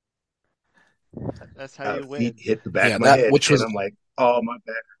that's how you win. Feet hit the back of my head, and I'm like, oh, my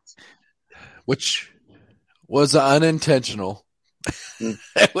back hurts. Which was unintentional.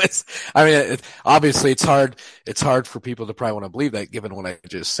 It was. I mean, obviously, it's hard. It's hard for people to probably want to believe that, given what I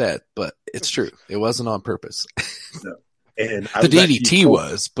just said. But it's true. It wasn't on purpose. No. And the DDT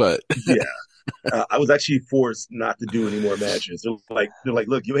was, but yeah, I was actually forced not to do any more matches. They're like,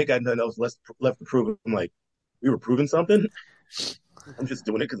 look, you ain't got nothing else left to prove. I'm like, we were proving something. I'm just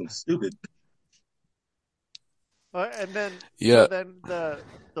doing it because I'm stupid. And then, yeah. So then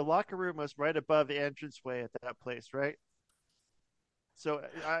the locker room was right above the entranceway at that place, right? So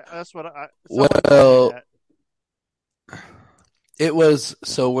that's what I. Well, it was.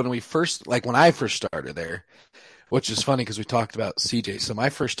 So when I first started there, which is funny because we talked about CJ. So my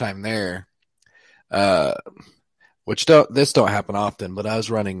first time there, which this don't happen often, but I was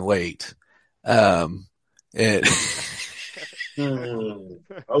running late. Okay.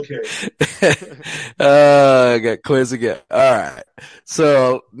 I got Quiz again. All right.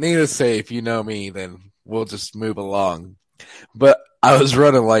 So needless to say, if you know me, then we'll just move along. But I was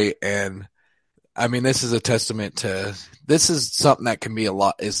running late, and I mean, this is a testament to, this is something that can be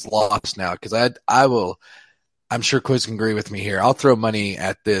is lost now, because I'm sure Quiz can agree with me here. I'll throw money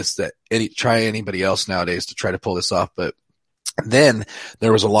at this, that try anybody else nowadays to try to pull this off. But then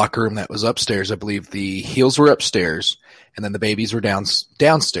there was a locker room that was upstairs. I believe the heels were upstairs, and then the babies were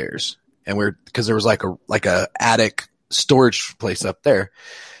downstairs. And because there was like a attic storage place up there.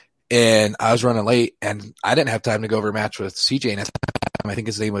 And I was running late, and I didn't have time to go over a match with CJ. And I think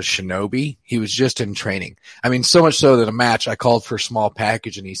his name was Shinobi. He was just in training. I mean, so much so that a match, I called for a small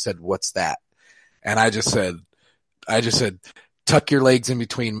package, and he said, "What's that?" And I just said, tuck your legs in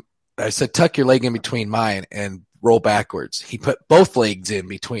between. I said, tuck your leg in between mine and roll backwards. He put both legs in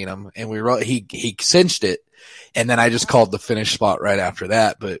between them, and he cinched it. And then I just called the finish spot right after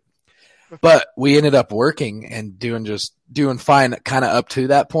that. But we ended up working and doing fine kind of up to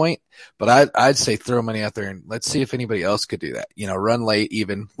that point. But I'd say throw money out there and let's see if anybody else could do that. Run late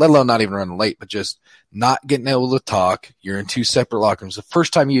even, let alone not even run late, but just not getting able to talk. You're in 2 separate locker rooms. The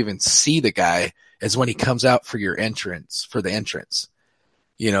first time you even see the guy is when he comes out for the entrance.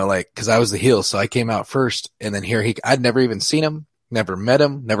 Cause I was the heel. So I came out first, and then I'd never even seen him, never met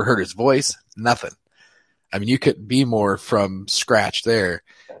him, never heard his voice, nothing. I mean, you couldn't be more from scratch there.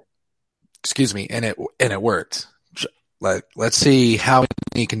 Excuse me. And it worked. Like, let's see how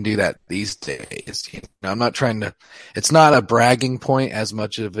he can do that these days. I'm not trying to, it's not a bragging point as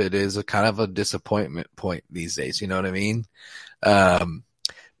much as it is a kind of a disappointment point these days. You know what I mean?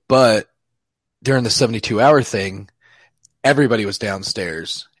 But during the 72-hour thing, everybody was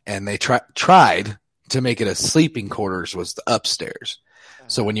downstairs, and they tried to make it a sleeping quarters was the upstairs.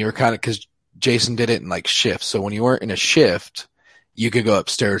 So when you were because Jason did it in like shifts. So when you weren't in a shift, you could go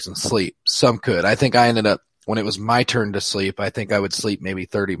upstairs and sleep. Some could. I think I ended up, when it was my turn to sleep, I think I would sleep maybe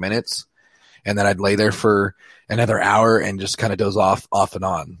 30 minutes, and then I'd lay there for another hour and just kind of doze off and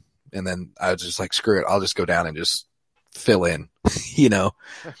on. And then I was just like, screw it. I'll just go down and just fill in,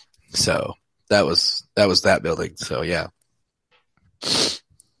 So that was that building. So yeah.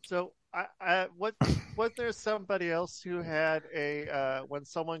 So was there somebody else who had when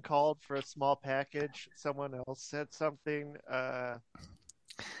someone called for a small package, someone else said something,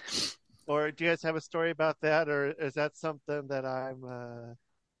 or do you guys have a story about that, or is that something that I'm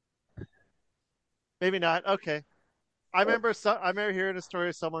maybe not? Okay. I remember hearing a story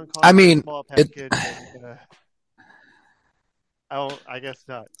of someone calling for a small package, and I guess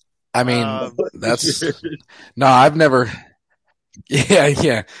not. That's no, I've never.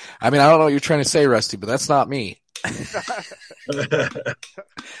 Yeah. I mean, I don't know what you're trying to say, Rusty, but that's not me.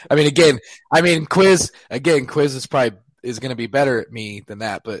 Quiz is going to be better at me than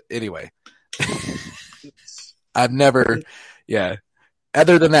that. But anyway, I've never, yeah.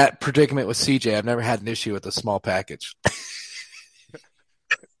 Other than that predicament with CJ, I've never had an issue with a small package.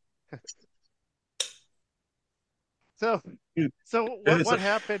 So what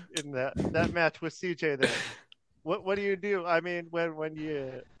happened in that match with CJ then? What do you do? I mean, when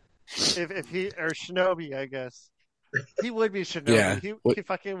you if he or Shinobi, I guess he would be Shinobi. Yeah. He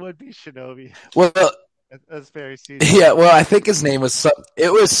fucking would be Shinobi. Well, that's very CJ. Yeah, well, I think his name was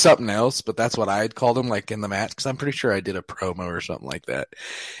something else, but that's what I had called him, like in the match, because I'm pretty sure I did a promo or something like that,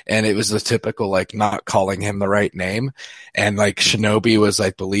 and it was the typical like not calling him the right name, and like Shinobi was, I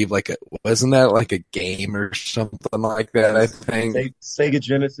believe, wasn't that like a game or something like that? I think Sega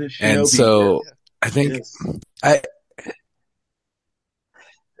Genesis. Shinobi, and so yeah. I think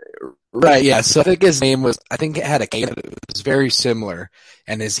Right, yeah. So I think his name was, I think it had a K, it was very similar,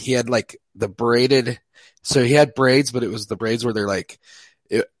 and he had like the braided. So he had braids, but it was the braids where they're like,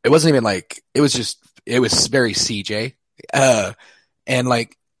 it wasn't even like, it was very CJ. And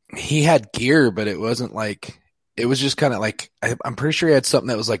like, he had gear, but it wasn't like, it was just kind of like, I'm pretty sure he had something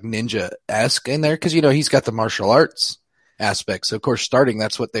that was like ninja-esque in there, because, he's got the martial arts aspect. So of course, starting,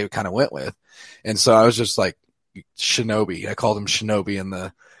 that's what they kind of went with. And so I was just like, Shinobi. I called him Shinobi in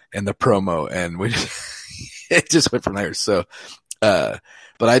the promo, and it just went from there. So, but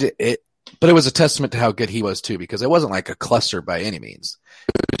it was a testament to how good he was too, because it wasn't like a cluster by any means.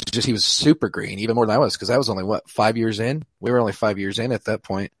 It was just, he was super green, even more than I was, because I was only 5 years in. We were only 5 years in at that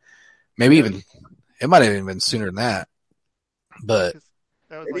point. Maybe even, it might have even been sooner than that. But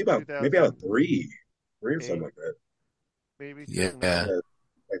that was maybe about three or something like that. Maybe yeah.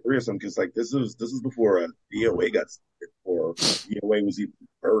 Like 3 or something, because like this was before DOA got started, or DOA was even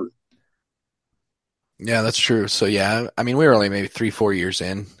birthed. Yeah, that's true. So yeah, I mean, we were only maybe 3-4 years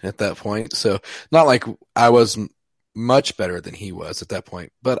in at that point. So not like I was much better than he was at that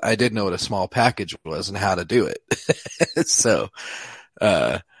point, but I did know what a small package was and how to do it. So,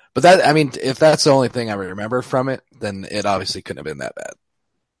 but that, I mean, if that's the only thing I remember from it, then it obviously couldn't have been that bad.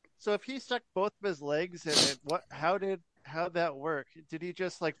 So if he stuck both of his legs in it, how'd that work? Did he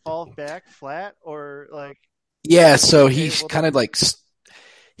just like fall back flat, or like? Yeah, so he's kind of like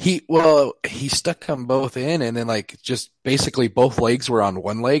he stuck them both in, and then like just basically both legs were on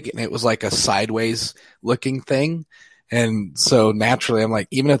one leg, and it was like a sideways looking thing. And so naturally, I'm like,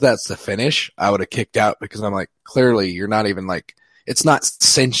 even if that's the finish, I would have kicked out, because I'm like, clearly you're not even like, it's not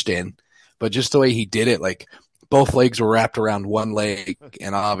cinched in, but just the way he did it, like both legs were wrapped around one leg,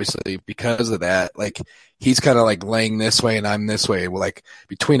 and obviously because of that, like he's kind of like laying this way and I'm this way. We're like,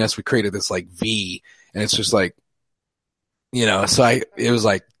 between us, we created this like V, and it's just like, so it was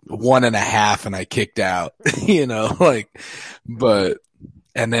like 1.5 and I kicked out,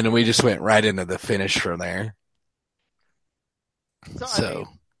 and then we just went right into the finish from there. So I mean,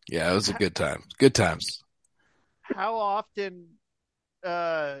 yeah, it was a good time. Good times. How often,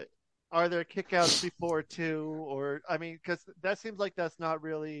 are there kickouts before too? Or, I mean, because that seems like that's not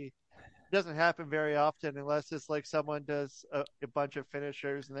really, doesn't happen very often, unless it's like someone does a bunch of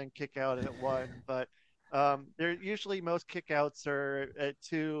finishers and then kick out at 1. But they're usually, most kickouts are at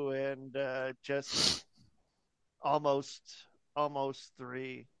 2 and just almost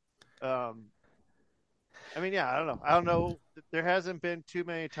 3. I mean, yeah, I don't know. There hasn't been too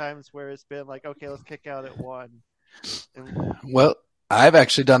many times where it's been like, okay, let's kick out at 1. Well, I've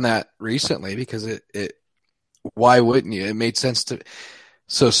actually done that recently, because it why wouldn't you? It made sense to.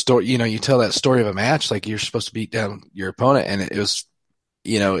 So you tell that story of a match, like you're supposed to beat down your opponent, and it was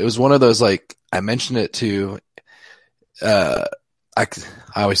it was one of those, like, I mentioned it to, uh, I,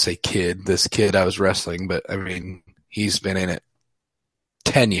 I always say this kid I was wrestling, but I mean, he's been in it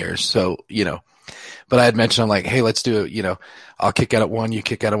 10 years. So, but I had mentioned, I'm like, hey, let's do it. I'll kick out at one, you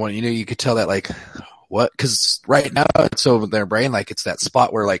kick out at one. You could tell that, like, what? Because right now it's over their brain, like it's that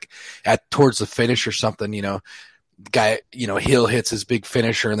spot where, like, towards the finish or something, guy, heel hits his big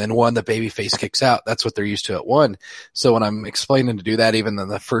finisher, and then the babyface kicks out. That's what they're used to at one. So when I'm explaining to do that, even in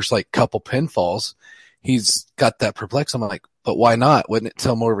the first, like, couple pinfalls, he's got that perplexed. I'm like, but why not? Wouldn't it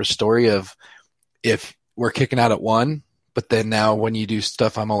tell more of a story of if we're kicking out at one, but then now when you do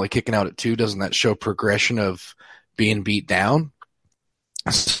stuff, I'm only kicking out at two. Doesn't that show progression of being beat down?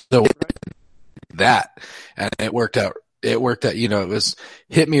 So that, and it worked out. It was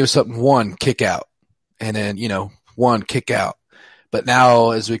hit me with something, one kick out, and then, one kick out. But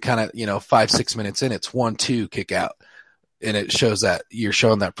now as we kind of, 5-6 minutes in, it's 1-2 kick out. And it shows that you're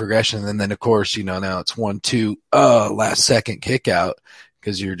showing that progression. And then of course, now it's 1-2, last second kick out,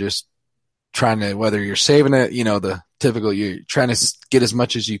 because you're just trying to, whether you're saving it, the typical, you're trying to get as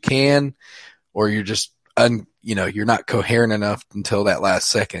much as you can, or you're just, you're not coherent enough until that last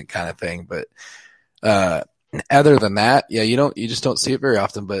second kind of thing. But, other than that, yeah, you just don't see it very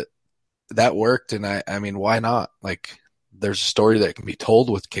often, but that worked. And I mean, why not? Like, there's a story that can be told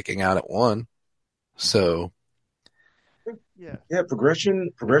with kicking out at one. So, yeah,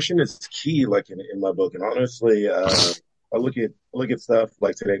 progression is key, like in my book. And honestly, I look at stuff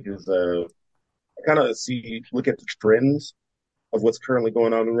like today because I kind of look at the trends of what's currently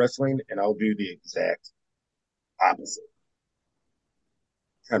going on in wrestling, and I'll do the exact opposite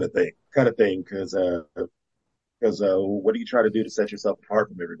kind of thing, because what do you try to do to set yourself apart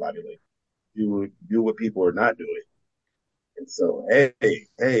from everybody? Like, do what people are not doing. And so, hey,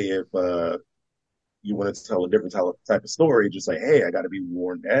 if you want to tell a different type of story, just like, hey, I got to be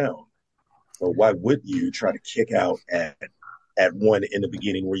worn down. So why would you try to kick out at one in the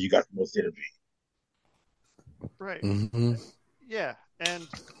beginning where you got the most energy? Right. mm-hmm. Yeah. And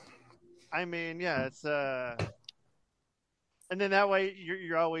I mean, yeah, it's and then that way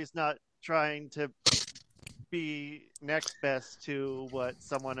you're always not trying to be next best to what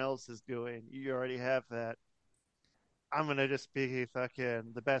someone else is doing. You already have that. I'm gonna just be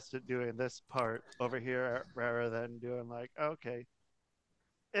fucking the best at doing this part over here, rather than doing like, okay,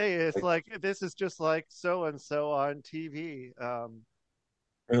 hey, it's like this is just like so and so on TV.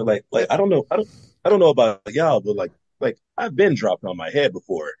 Like I don't know about y'all, but like I've been dropped on my head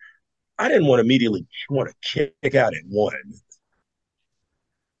before. I didn't want to immediately want to kick out at one.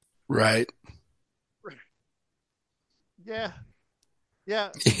 Right. Yeah, yeah,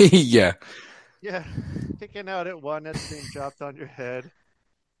 Yeah. yeah. Kicking out at one that's being dropped on your head.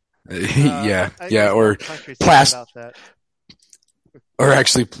 Yeah. I Yeah. guess Or some countries say about that. or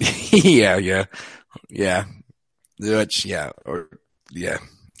actually, yeah. Which, yeah. Or, yeah.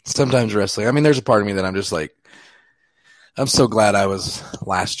 Sometimes wrestling. I mean, there's a part of me that I'm just like, I'm so glad I was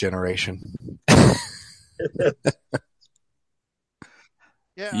last generation.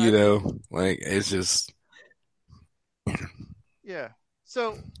 Yeah, I mean, like, it's just, yeah.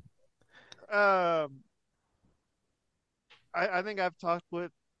 So, um, I think I've talked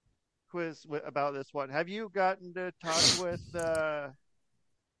with about this one. Have you gotten to talk with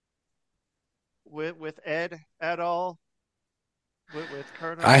Ed at all? With I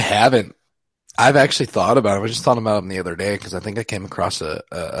Kerner? haven't. I've actually thought about it. I was just thought about him the other day because I think I came across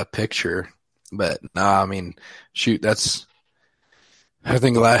a picture. But no, I mean, shoot, I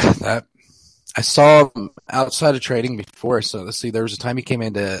think that I saw him outside of trading before. So let's see, there was a time he came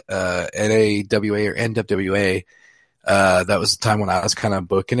into NAWA or NWA. That was the time when I was kind of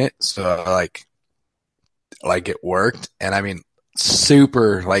booking it. So like it worked. And I mean,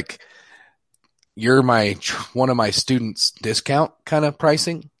 super, like, you're one of my students discount kind of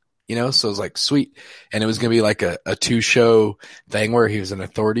pricing, so it was like sweet. And it was going to be like a 2-show thing where he was an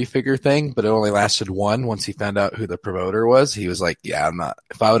authority figure thing, but it only lasted one. Once he found out who the promoter was, he was like, yeah,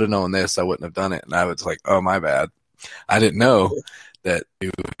 if I would have known this, I wouldn't have done it. And I was like, oh, my bad. I didn't know that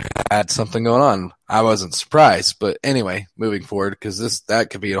you had something going on. I wasn't surprised, but anyway, moving forward, because that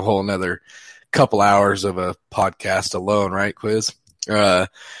could be a whole another couple hours of a podcast alone, right, Quiz?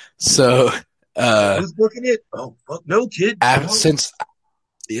 So, Who's booking it? Oh, fuck no, kid. since,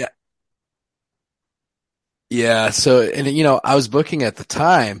 yeah. Yeah. So, and I was booking at the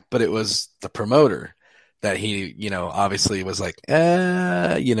time, but it was the promoter that he, obviously was like,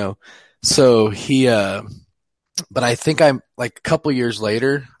 so he, but I think I'm like a couple years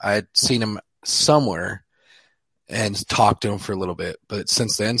later, I had seen him somewhere and talked to him for a little bit, but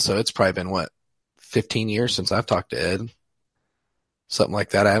since then, so it's probably been 15 years since I've talked to Ed. something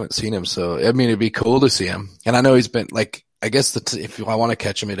like that. I haven't seen him, so I mean, it'd be cool to see him. And I know he's been like, I guess if I want to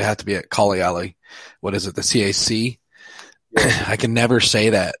catch him, it'd have to be at Collie Alley. What is it? The CAC. Yeah. I can never say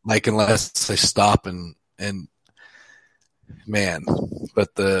that, like, unless I stop and man,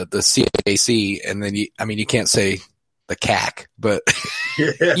 but the CAC, and then you can't say the CAC, but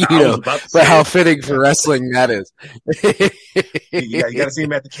Yeah, you I was know, about to but say how it. fitting for wrestling that is. You got to see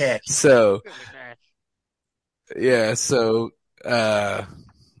him at the CAC. So yeah, so yeah,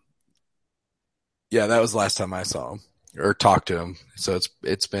 that was the last time I saw him or talked to him. So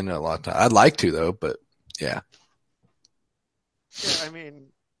it's been a long time. I'd like to though, but yeah. Yeah, I mean,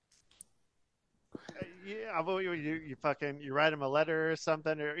 yeah, well, you fucking you write him a letter or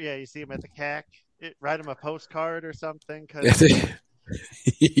something, or yeah, you see him at the CAC, write him a postcard or something, because Yeah.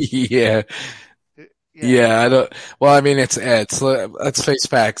 yeah, Yeah, I don't. Well, I mean, let's face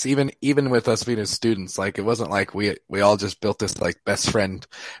facts. Even with us being his students, like it wasn't like we all just built this like best friend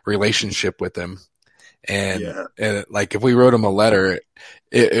relationship with him, and Yeah. like if we wrote him a letter,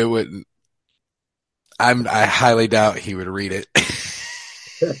 it would. I highly doubt he would read it.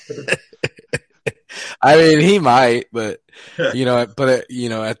 I mean, he might, but at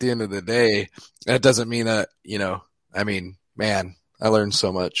the end of the day, that doesn't mean that I mean, man, I learned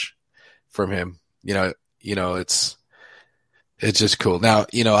so much from him. It's just cool. Now,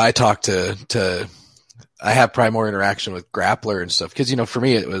 I talk to I have probably more interaction with Grappler and stuff because for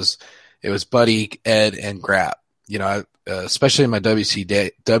me it was Buddy, Ed, and Grap. Especially in my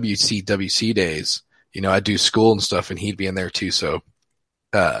WCWC days. I do school and stuff, and he'd be in there too. So,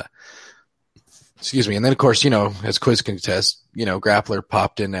 excuse me. And then of course, as Quiz can attest, Grappler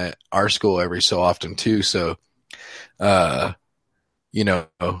popped in at our school every so often too. So, now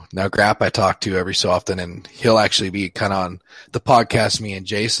Grap I talk to every so often, and he'll actually be kind of on the podcast me and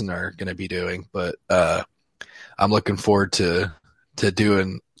Jason are going to be doing. But I'm looking forward to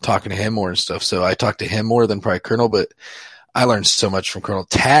talking to him more and stuff. So I talk to him more than probably Colonel, but I learned so much from Colonel.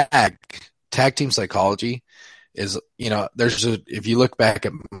 Tag team psychology is, if you look back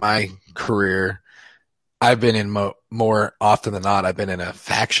at my career, I've been in more often than not, I've been in a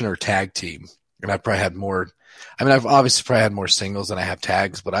faction or tag team, and I've probably had more. I mean, I've obviously probably had more singles than I have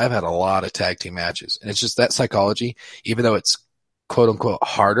tags, but I've had a lot of tag team matches. And it's just that psychology, even though it's quote unquote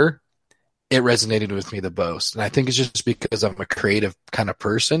harder, it resonated with me the most. And I think it's just because I'm a creative kind of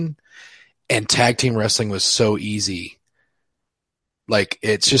person, and tag team wrestling was so easy. Like,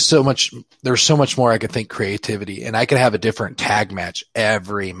 it's just so much, there's so much more I could think creativity, and I could have a different tag match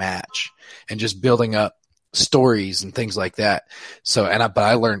every match and just building up stories and things like that. So, but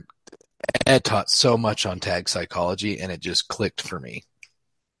I learned, Ed taught so much on tag psychology, and it just clicked for me.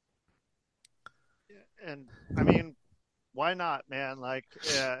 and I mean, why not, man? Like,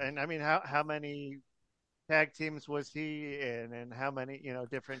 yeah, and I mean, how many tag teams was he in, and how many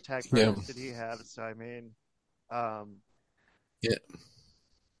different tag partners did he have? So I mean, yeah.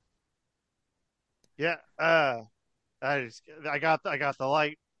 Yeah, I got the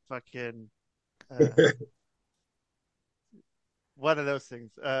light fucking one of those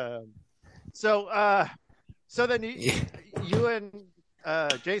things. So then you and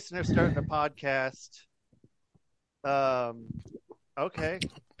Jason are starting a podcast. Okay,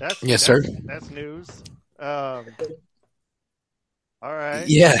 Yes, sir. That's news. All right.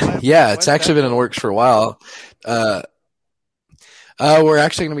 Yeah. It's actually been in the works for a while. We're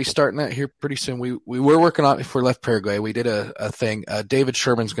actually going to be starting that here pretty soon. We were working on it before we left Paraguay. We did a thing. David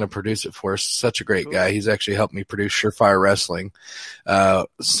Sherman's going to produce it for us. Such a great guy. He's actually helped me produce Surefire Wrestling.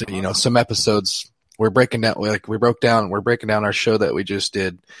 Some episodes we're breaking down. We're breaking down our show that we just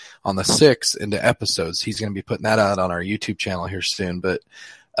did on the 6th into episodes. He's going to be putting that out on our YouTube channel here soon. But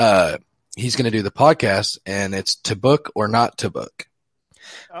he's going to do the podcast, and it's To Book or Not to Book,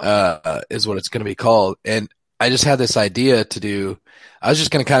 is what it's going to be called. And I just had this idea I was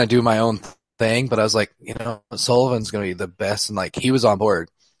just going to kind of do my own thing, but I was like, Sullivan's going to be the best. And like, he was on board.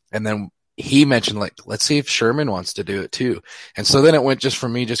 And then he mentioned like, let's see if Sherman wants to do it too. And so then it went just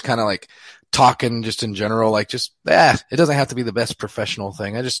from me just kind of like talking just in general, like it doesn't have to be the best professional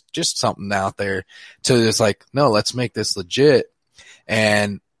thing. I just something out there to just like, no, let's make this legit.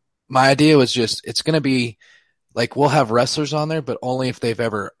 And my idea was just, it's going to be like, we'll have wrestlers on there, but only if they've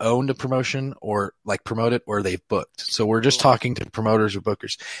ever owned a promotion or like promoted or they've booked. So we're just talking to promoters or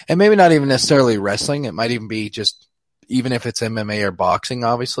bookers, and maybe not even necessarily wrestling. It might even be just, even if it's MMA or boxing,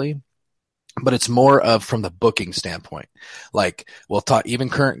 obviously, but it's more of from the booking standpoint. Like, we'll talk, even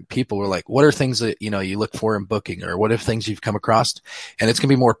current people were like, what are things that, you look for in booking, or what are things you've come across? And it's going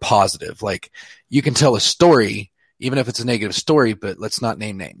to be more positive. Like, you can tell a story, even if it's a negative story, but let's not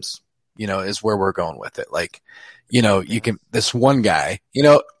name names, is where we're going with it. Like, you know, you can, this one guy, you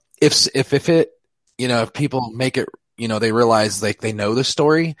know, if it, you know, if people make it, you know, they realize like they know the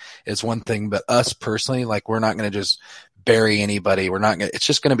story is one thing, but us personally, like we're not going to just bury anybody. We're not going to, it's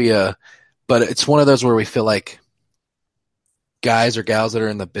just going to be but it's one of those where we feel like guys or gals that are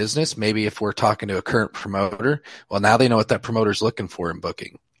in the business, maybe if we're talking to a current promoter, well, now they know what that promoter's looking for in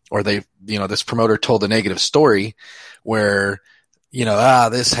booking. Or they, you know, this promoter told a negative story where, you know,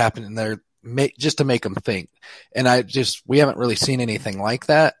 this happened and they're just to make them think. And we haven't really seen anything like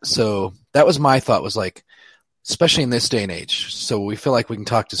that. So that was my thought, was like, especially in this day and age. So we feel like we can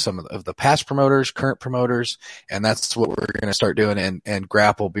talk to some of the past promoters, current promoters, and that's what we're going to start doing. And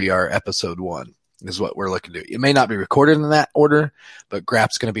Grap will be our episode 1. Is what we're looking to do. It may not be recorded in that order, but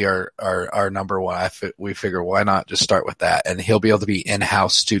Grap's going to be our number 1. We figure why not just start with that, and he'll be able to be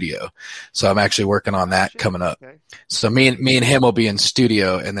in-house studio. So I'm actually working on that coming up. Okay. So me and him will be in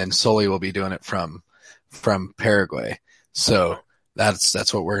studio, and then Sully will be doing it from Paraguay. So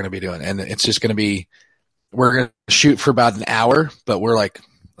that's what we're going to be doing, and it's just going to be, we're going to shoot for about an hour, but we're like,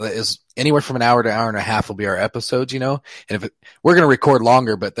 is anywhere from an hour to hour and a half will be our episodes, you know, and we're going to record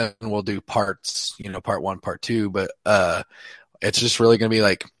longer, but then we'll do parts, you know, part 1, part 2, but, it's just really going to be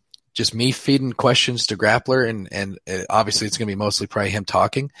like just me feeding questions to Grappler, and obviously it's going to be mostly probably him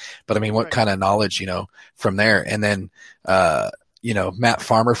talking, but I mean, what kind of knowledge, you know, from there. And then, you know, Matt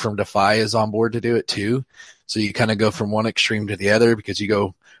Farmer from Defy is on board to do it too. So you kind of go from one extreme to the other, because you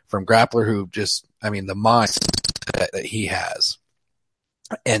go from Grappler, who just, I mean, the mind that he has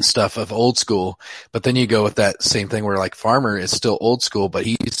and stuff of old school, but then you go with that same thing where like Farmer is still old school, but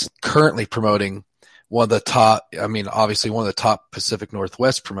he's currently promoting one of the top, I mean, obviously one of the top Pacific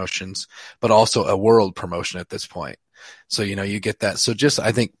Northwest promotions, but also a world promotion at this point. So, you know, you get that. So just,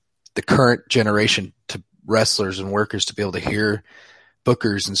 I think the current generation to wrestlers and workers to be able to hear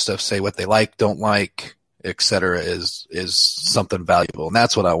bookers and stuff say what they like, don't like, etc., is something valuable. And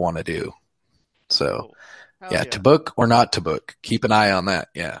that's what I want to do. So yeah, to book or not to book, keep an eye on that.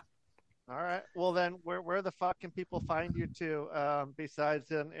 Yeah. All right. Well, then, where the fuck can people find you to,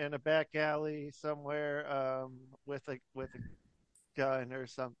 besides in a back alley somewhere, with a gun or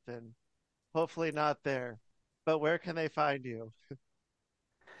something? Hopefully not there. But where can they find you?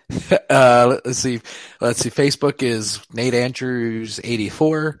 Let's see. Facebook is Nate Andrews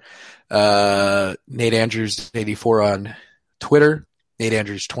 84. Nate Andrews 84 on Twitter. Nate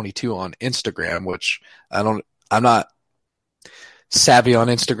Andrews 22 on Instagram, which I'm not savvy on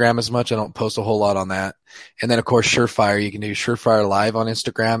Instagram as much. I don't post a whole lot on that. And then of course Surefire, you can do Surefire Live on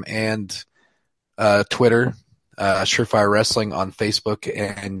Instagram and Twitter, Surefire Wrestling on Facebook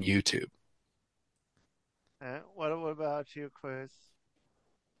and YouTube. What about you, Quiz?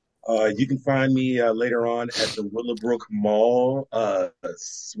 You can find me later on at the Willowbrook Mall,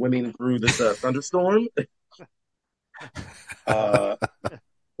 swimming through this thunderstorm.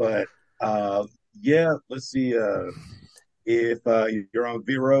 But yeah, let's see. If you're on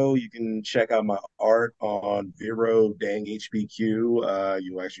Vero, you can check out my art on Vero Dang HBQ.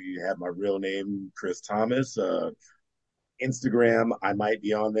 You actually have my real name, Chris Thomas. Instagram, I might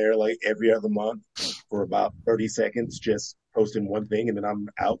be on there like every other month for about 30 seconds, just posting one thing, and then I'm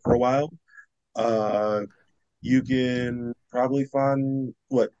out for a while. You can probably find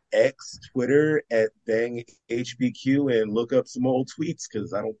Twitter at Dang HBQ, and look up some old tweets,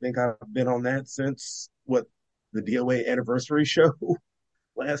 because I don't think I've been on that since the DOA anniversary show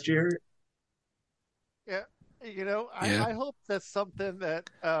last year. Yeah, you know, I hope that's something that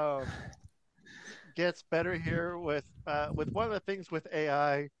gets better here with one of the things with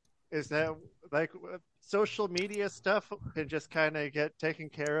AI is that like social media stuff can just kind of get taken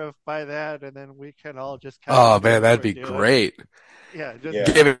care of by that, and then we can all just kind of man, that'd be great. Yeah,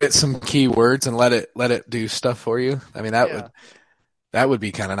 give it some keywords and let it do stuff for you. I mean, that would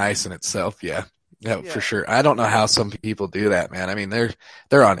be kind of nice in itself. Yeah, for sure. I don't know how some people do that, man. I mean,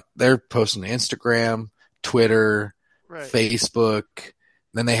 they're posting Instagram, Twitter, Facebook,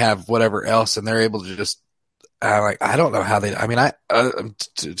 then they have whatever else, and they're able to just I don't know how they. I mean,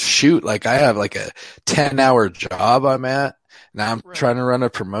 shoot, like I have like a 10-hour job I'm at. Now I'm trying to run a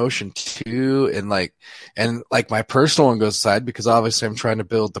promotion too, and my personal one goes aside because obviously I'm trying to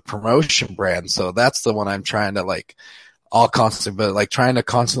build the promotion brand. So that's the one I'm trying to trying to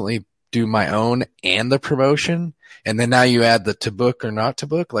constantly do my own and the promotion. And then now you add the to book or not to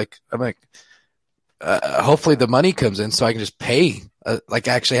book. Like I'm like, hopefully the money comes in so I can just pay,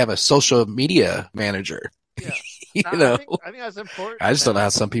 actually have a social media manager. Yeah. you know, I think that's important. I just don't know how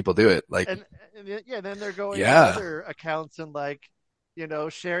some people do it. Then they're going to other accounts and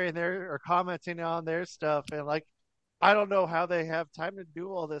sharing their or commenting on their stuff, and I don't know how they have time to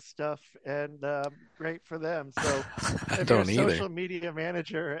do all this stuff, and great for them. So, I if you're a don't either. social media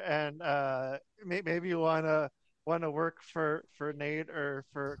manager and maybe you wanna work for Nate or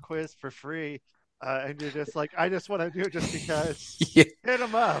for Quiz for free, and you're just like, I just want to do it just because, Yeah. hit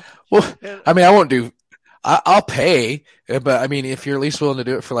them up. Well, Hit, I mean, I won't do. I'll pay, but I mean, if you're at least willing to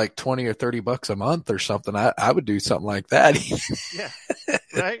do it for like 20 or 30 bucks a month or something, I would do something like that. yeah,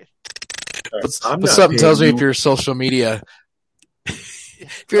 right. All right, but, I'm but not something paying tells me if you. you're social media, Yeah,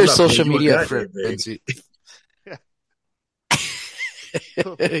 if you're I'm a not paying social you a media goddamn thing. frenzy, yeah,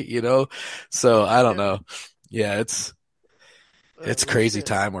 you know. So I don't yeah. know. Yeah, it's Well, crazy shit.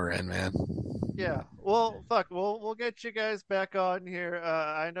 time we're in, man. Yeah. Well, fuck. We'll get you guys back on here.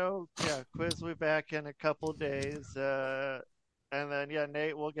 I know. Yeah, Quiz will be back in a couple days. And then yeah,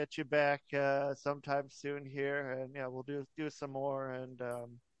 Nate, we'll get you back sometime soon here, and yeah, we'll do some more, and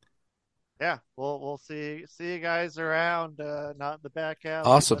yeah, we'll see you guys around. Not in the back alley,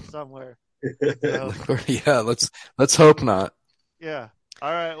 Awesome. but somewhere. So Yeah, let's hope not. yeah.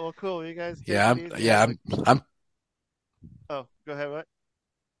 All right. Well, cool. You guys take Yeah, it I'm easy. yeah, Have a. I'm Oh, go ahead. What?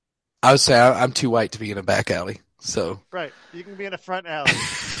 I would say I'm too white to be in a back alley. So Right. You can be in a front alley.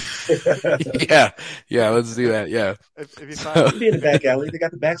 yeah, yeah, let's do that. Yeah. If you So find. You can be in the back alley. They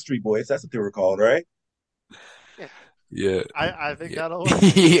got the Backstreet Boys. That's what they were called, right? Yeah. yeah, I think yeah, that'll work.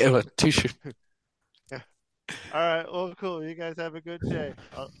 yeah. But too sure. Yeah. All right. Well, cool. You guys have a good day.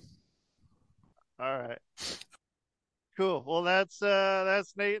 All right. Cool. Well, that's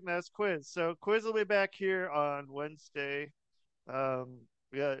Nate and that's Quiz. So Quiz will be back here on Wednesday. We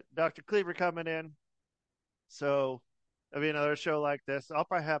got Dr. Cleaver coming in. So it'll be another show like this. I'll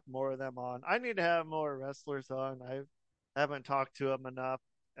probably have more of them on. I need to have more wrestlers on. I haven't talked to them enough,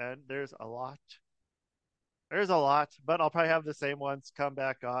 and there's a lot. There's a lot, but I'll probably have the same ones come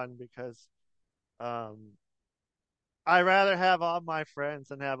back on because um I rather have on my friends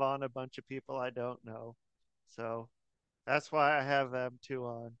than have on a bunch of people I don't know. So that's why I have them two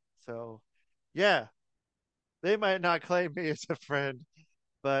on. So yeah, they might not claim me as a friend,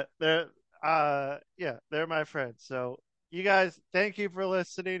 but they're my friends. So you guys, thank you for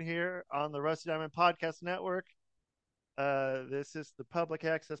listening here on the Rusty Diamond Podcast Network. This is the Public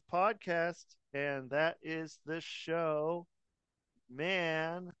Access Podcast, and that is the show.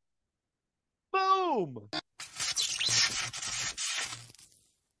 Man, boom!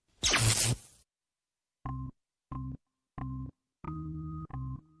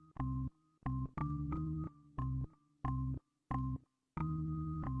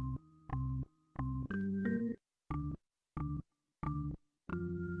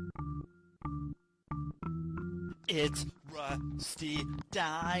 It's Rusty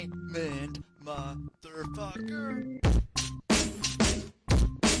Diamond, motherfucker.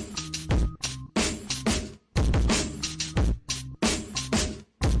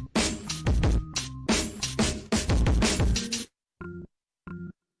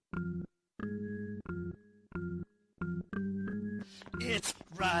 It's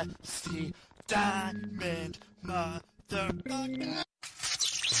Rusty Diamond, motherfucker.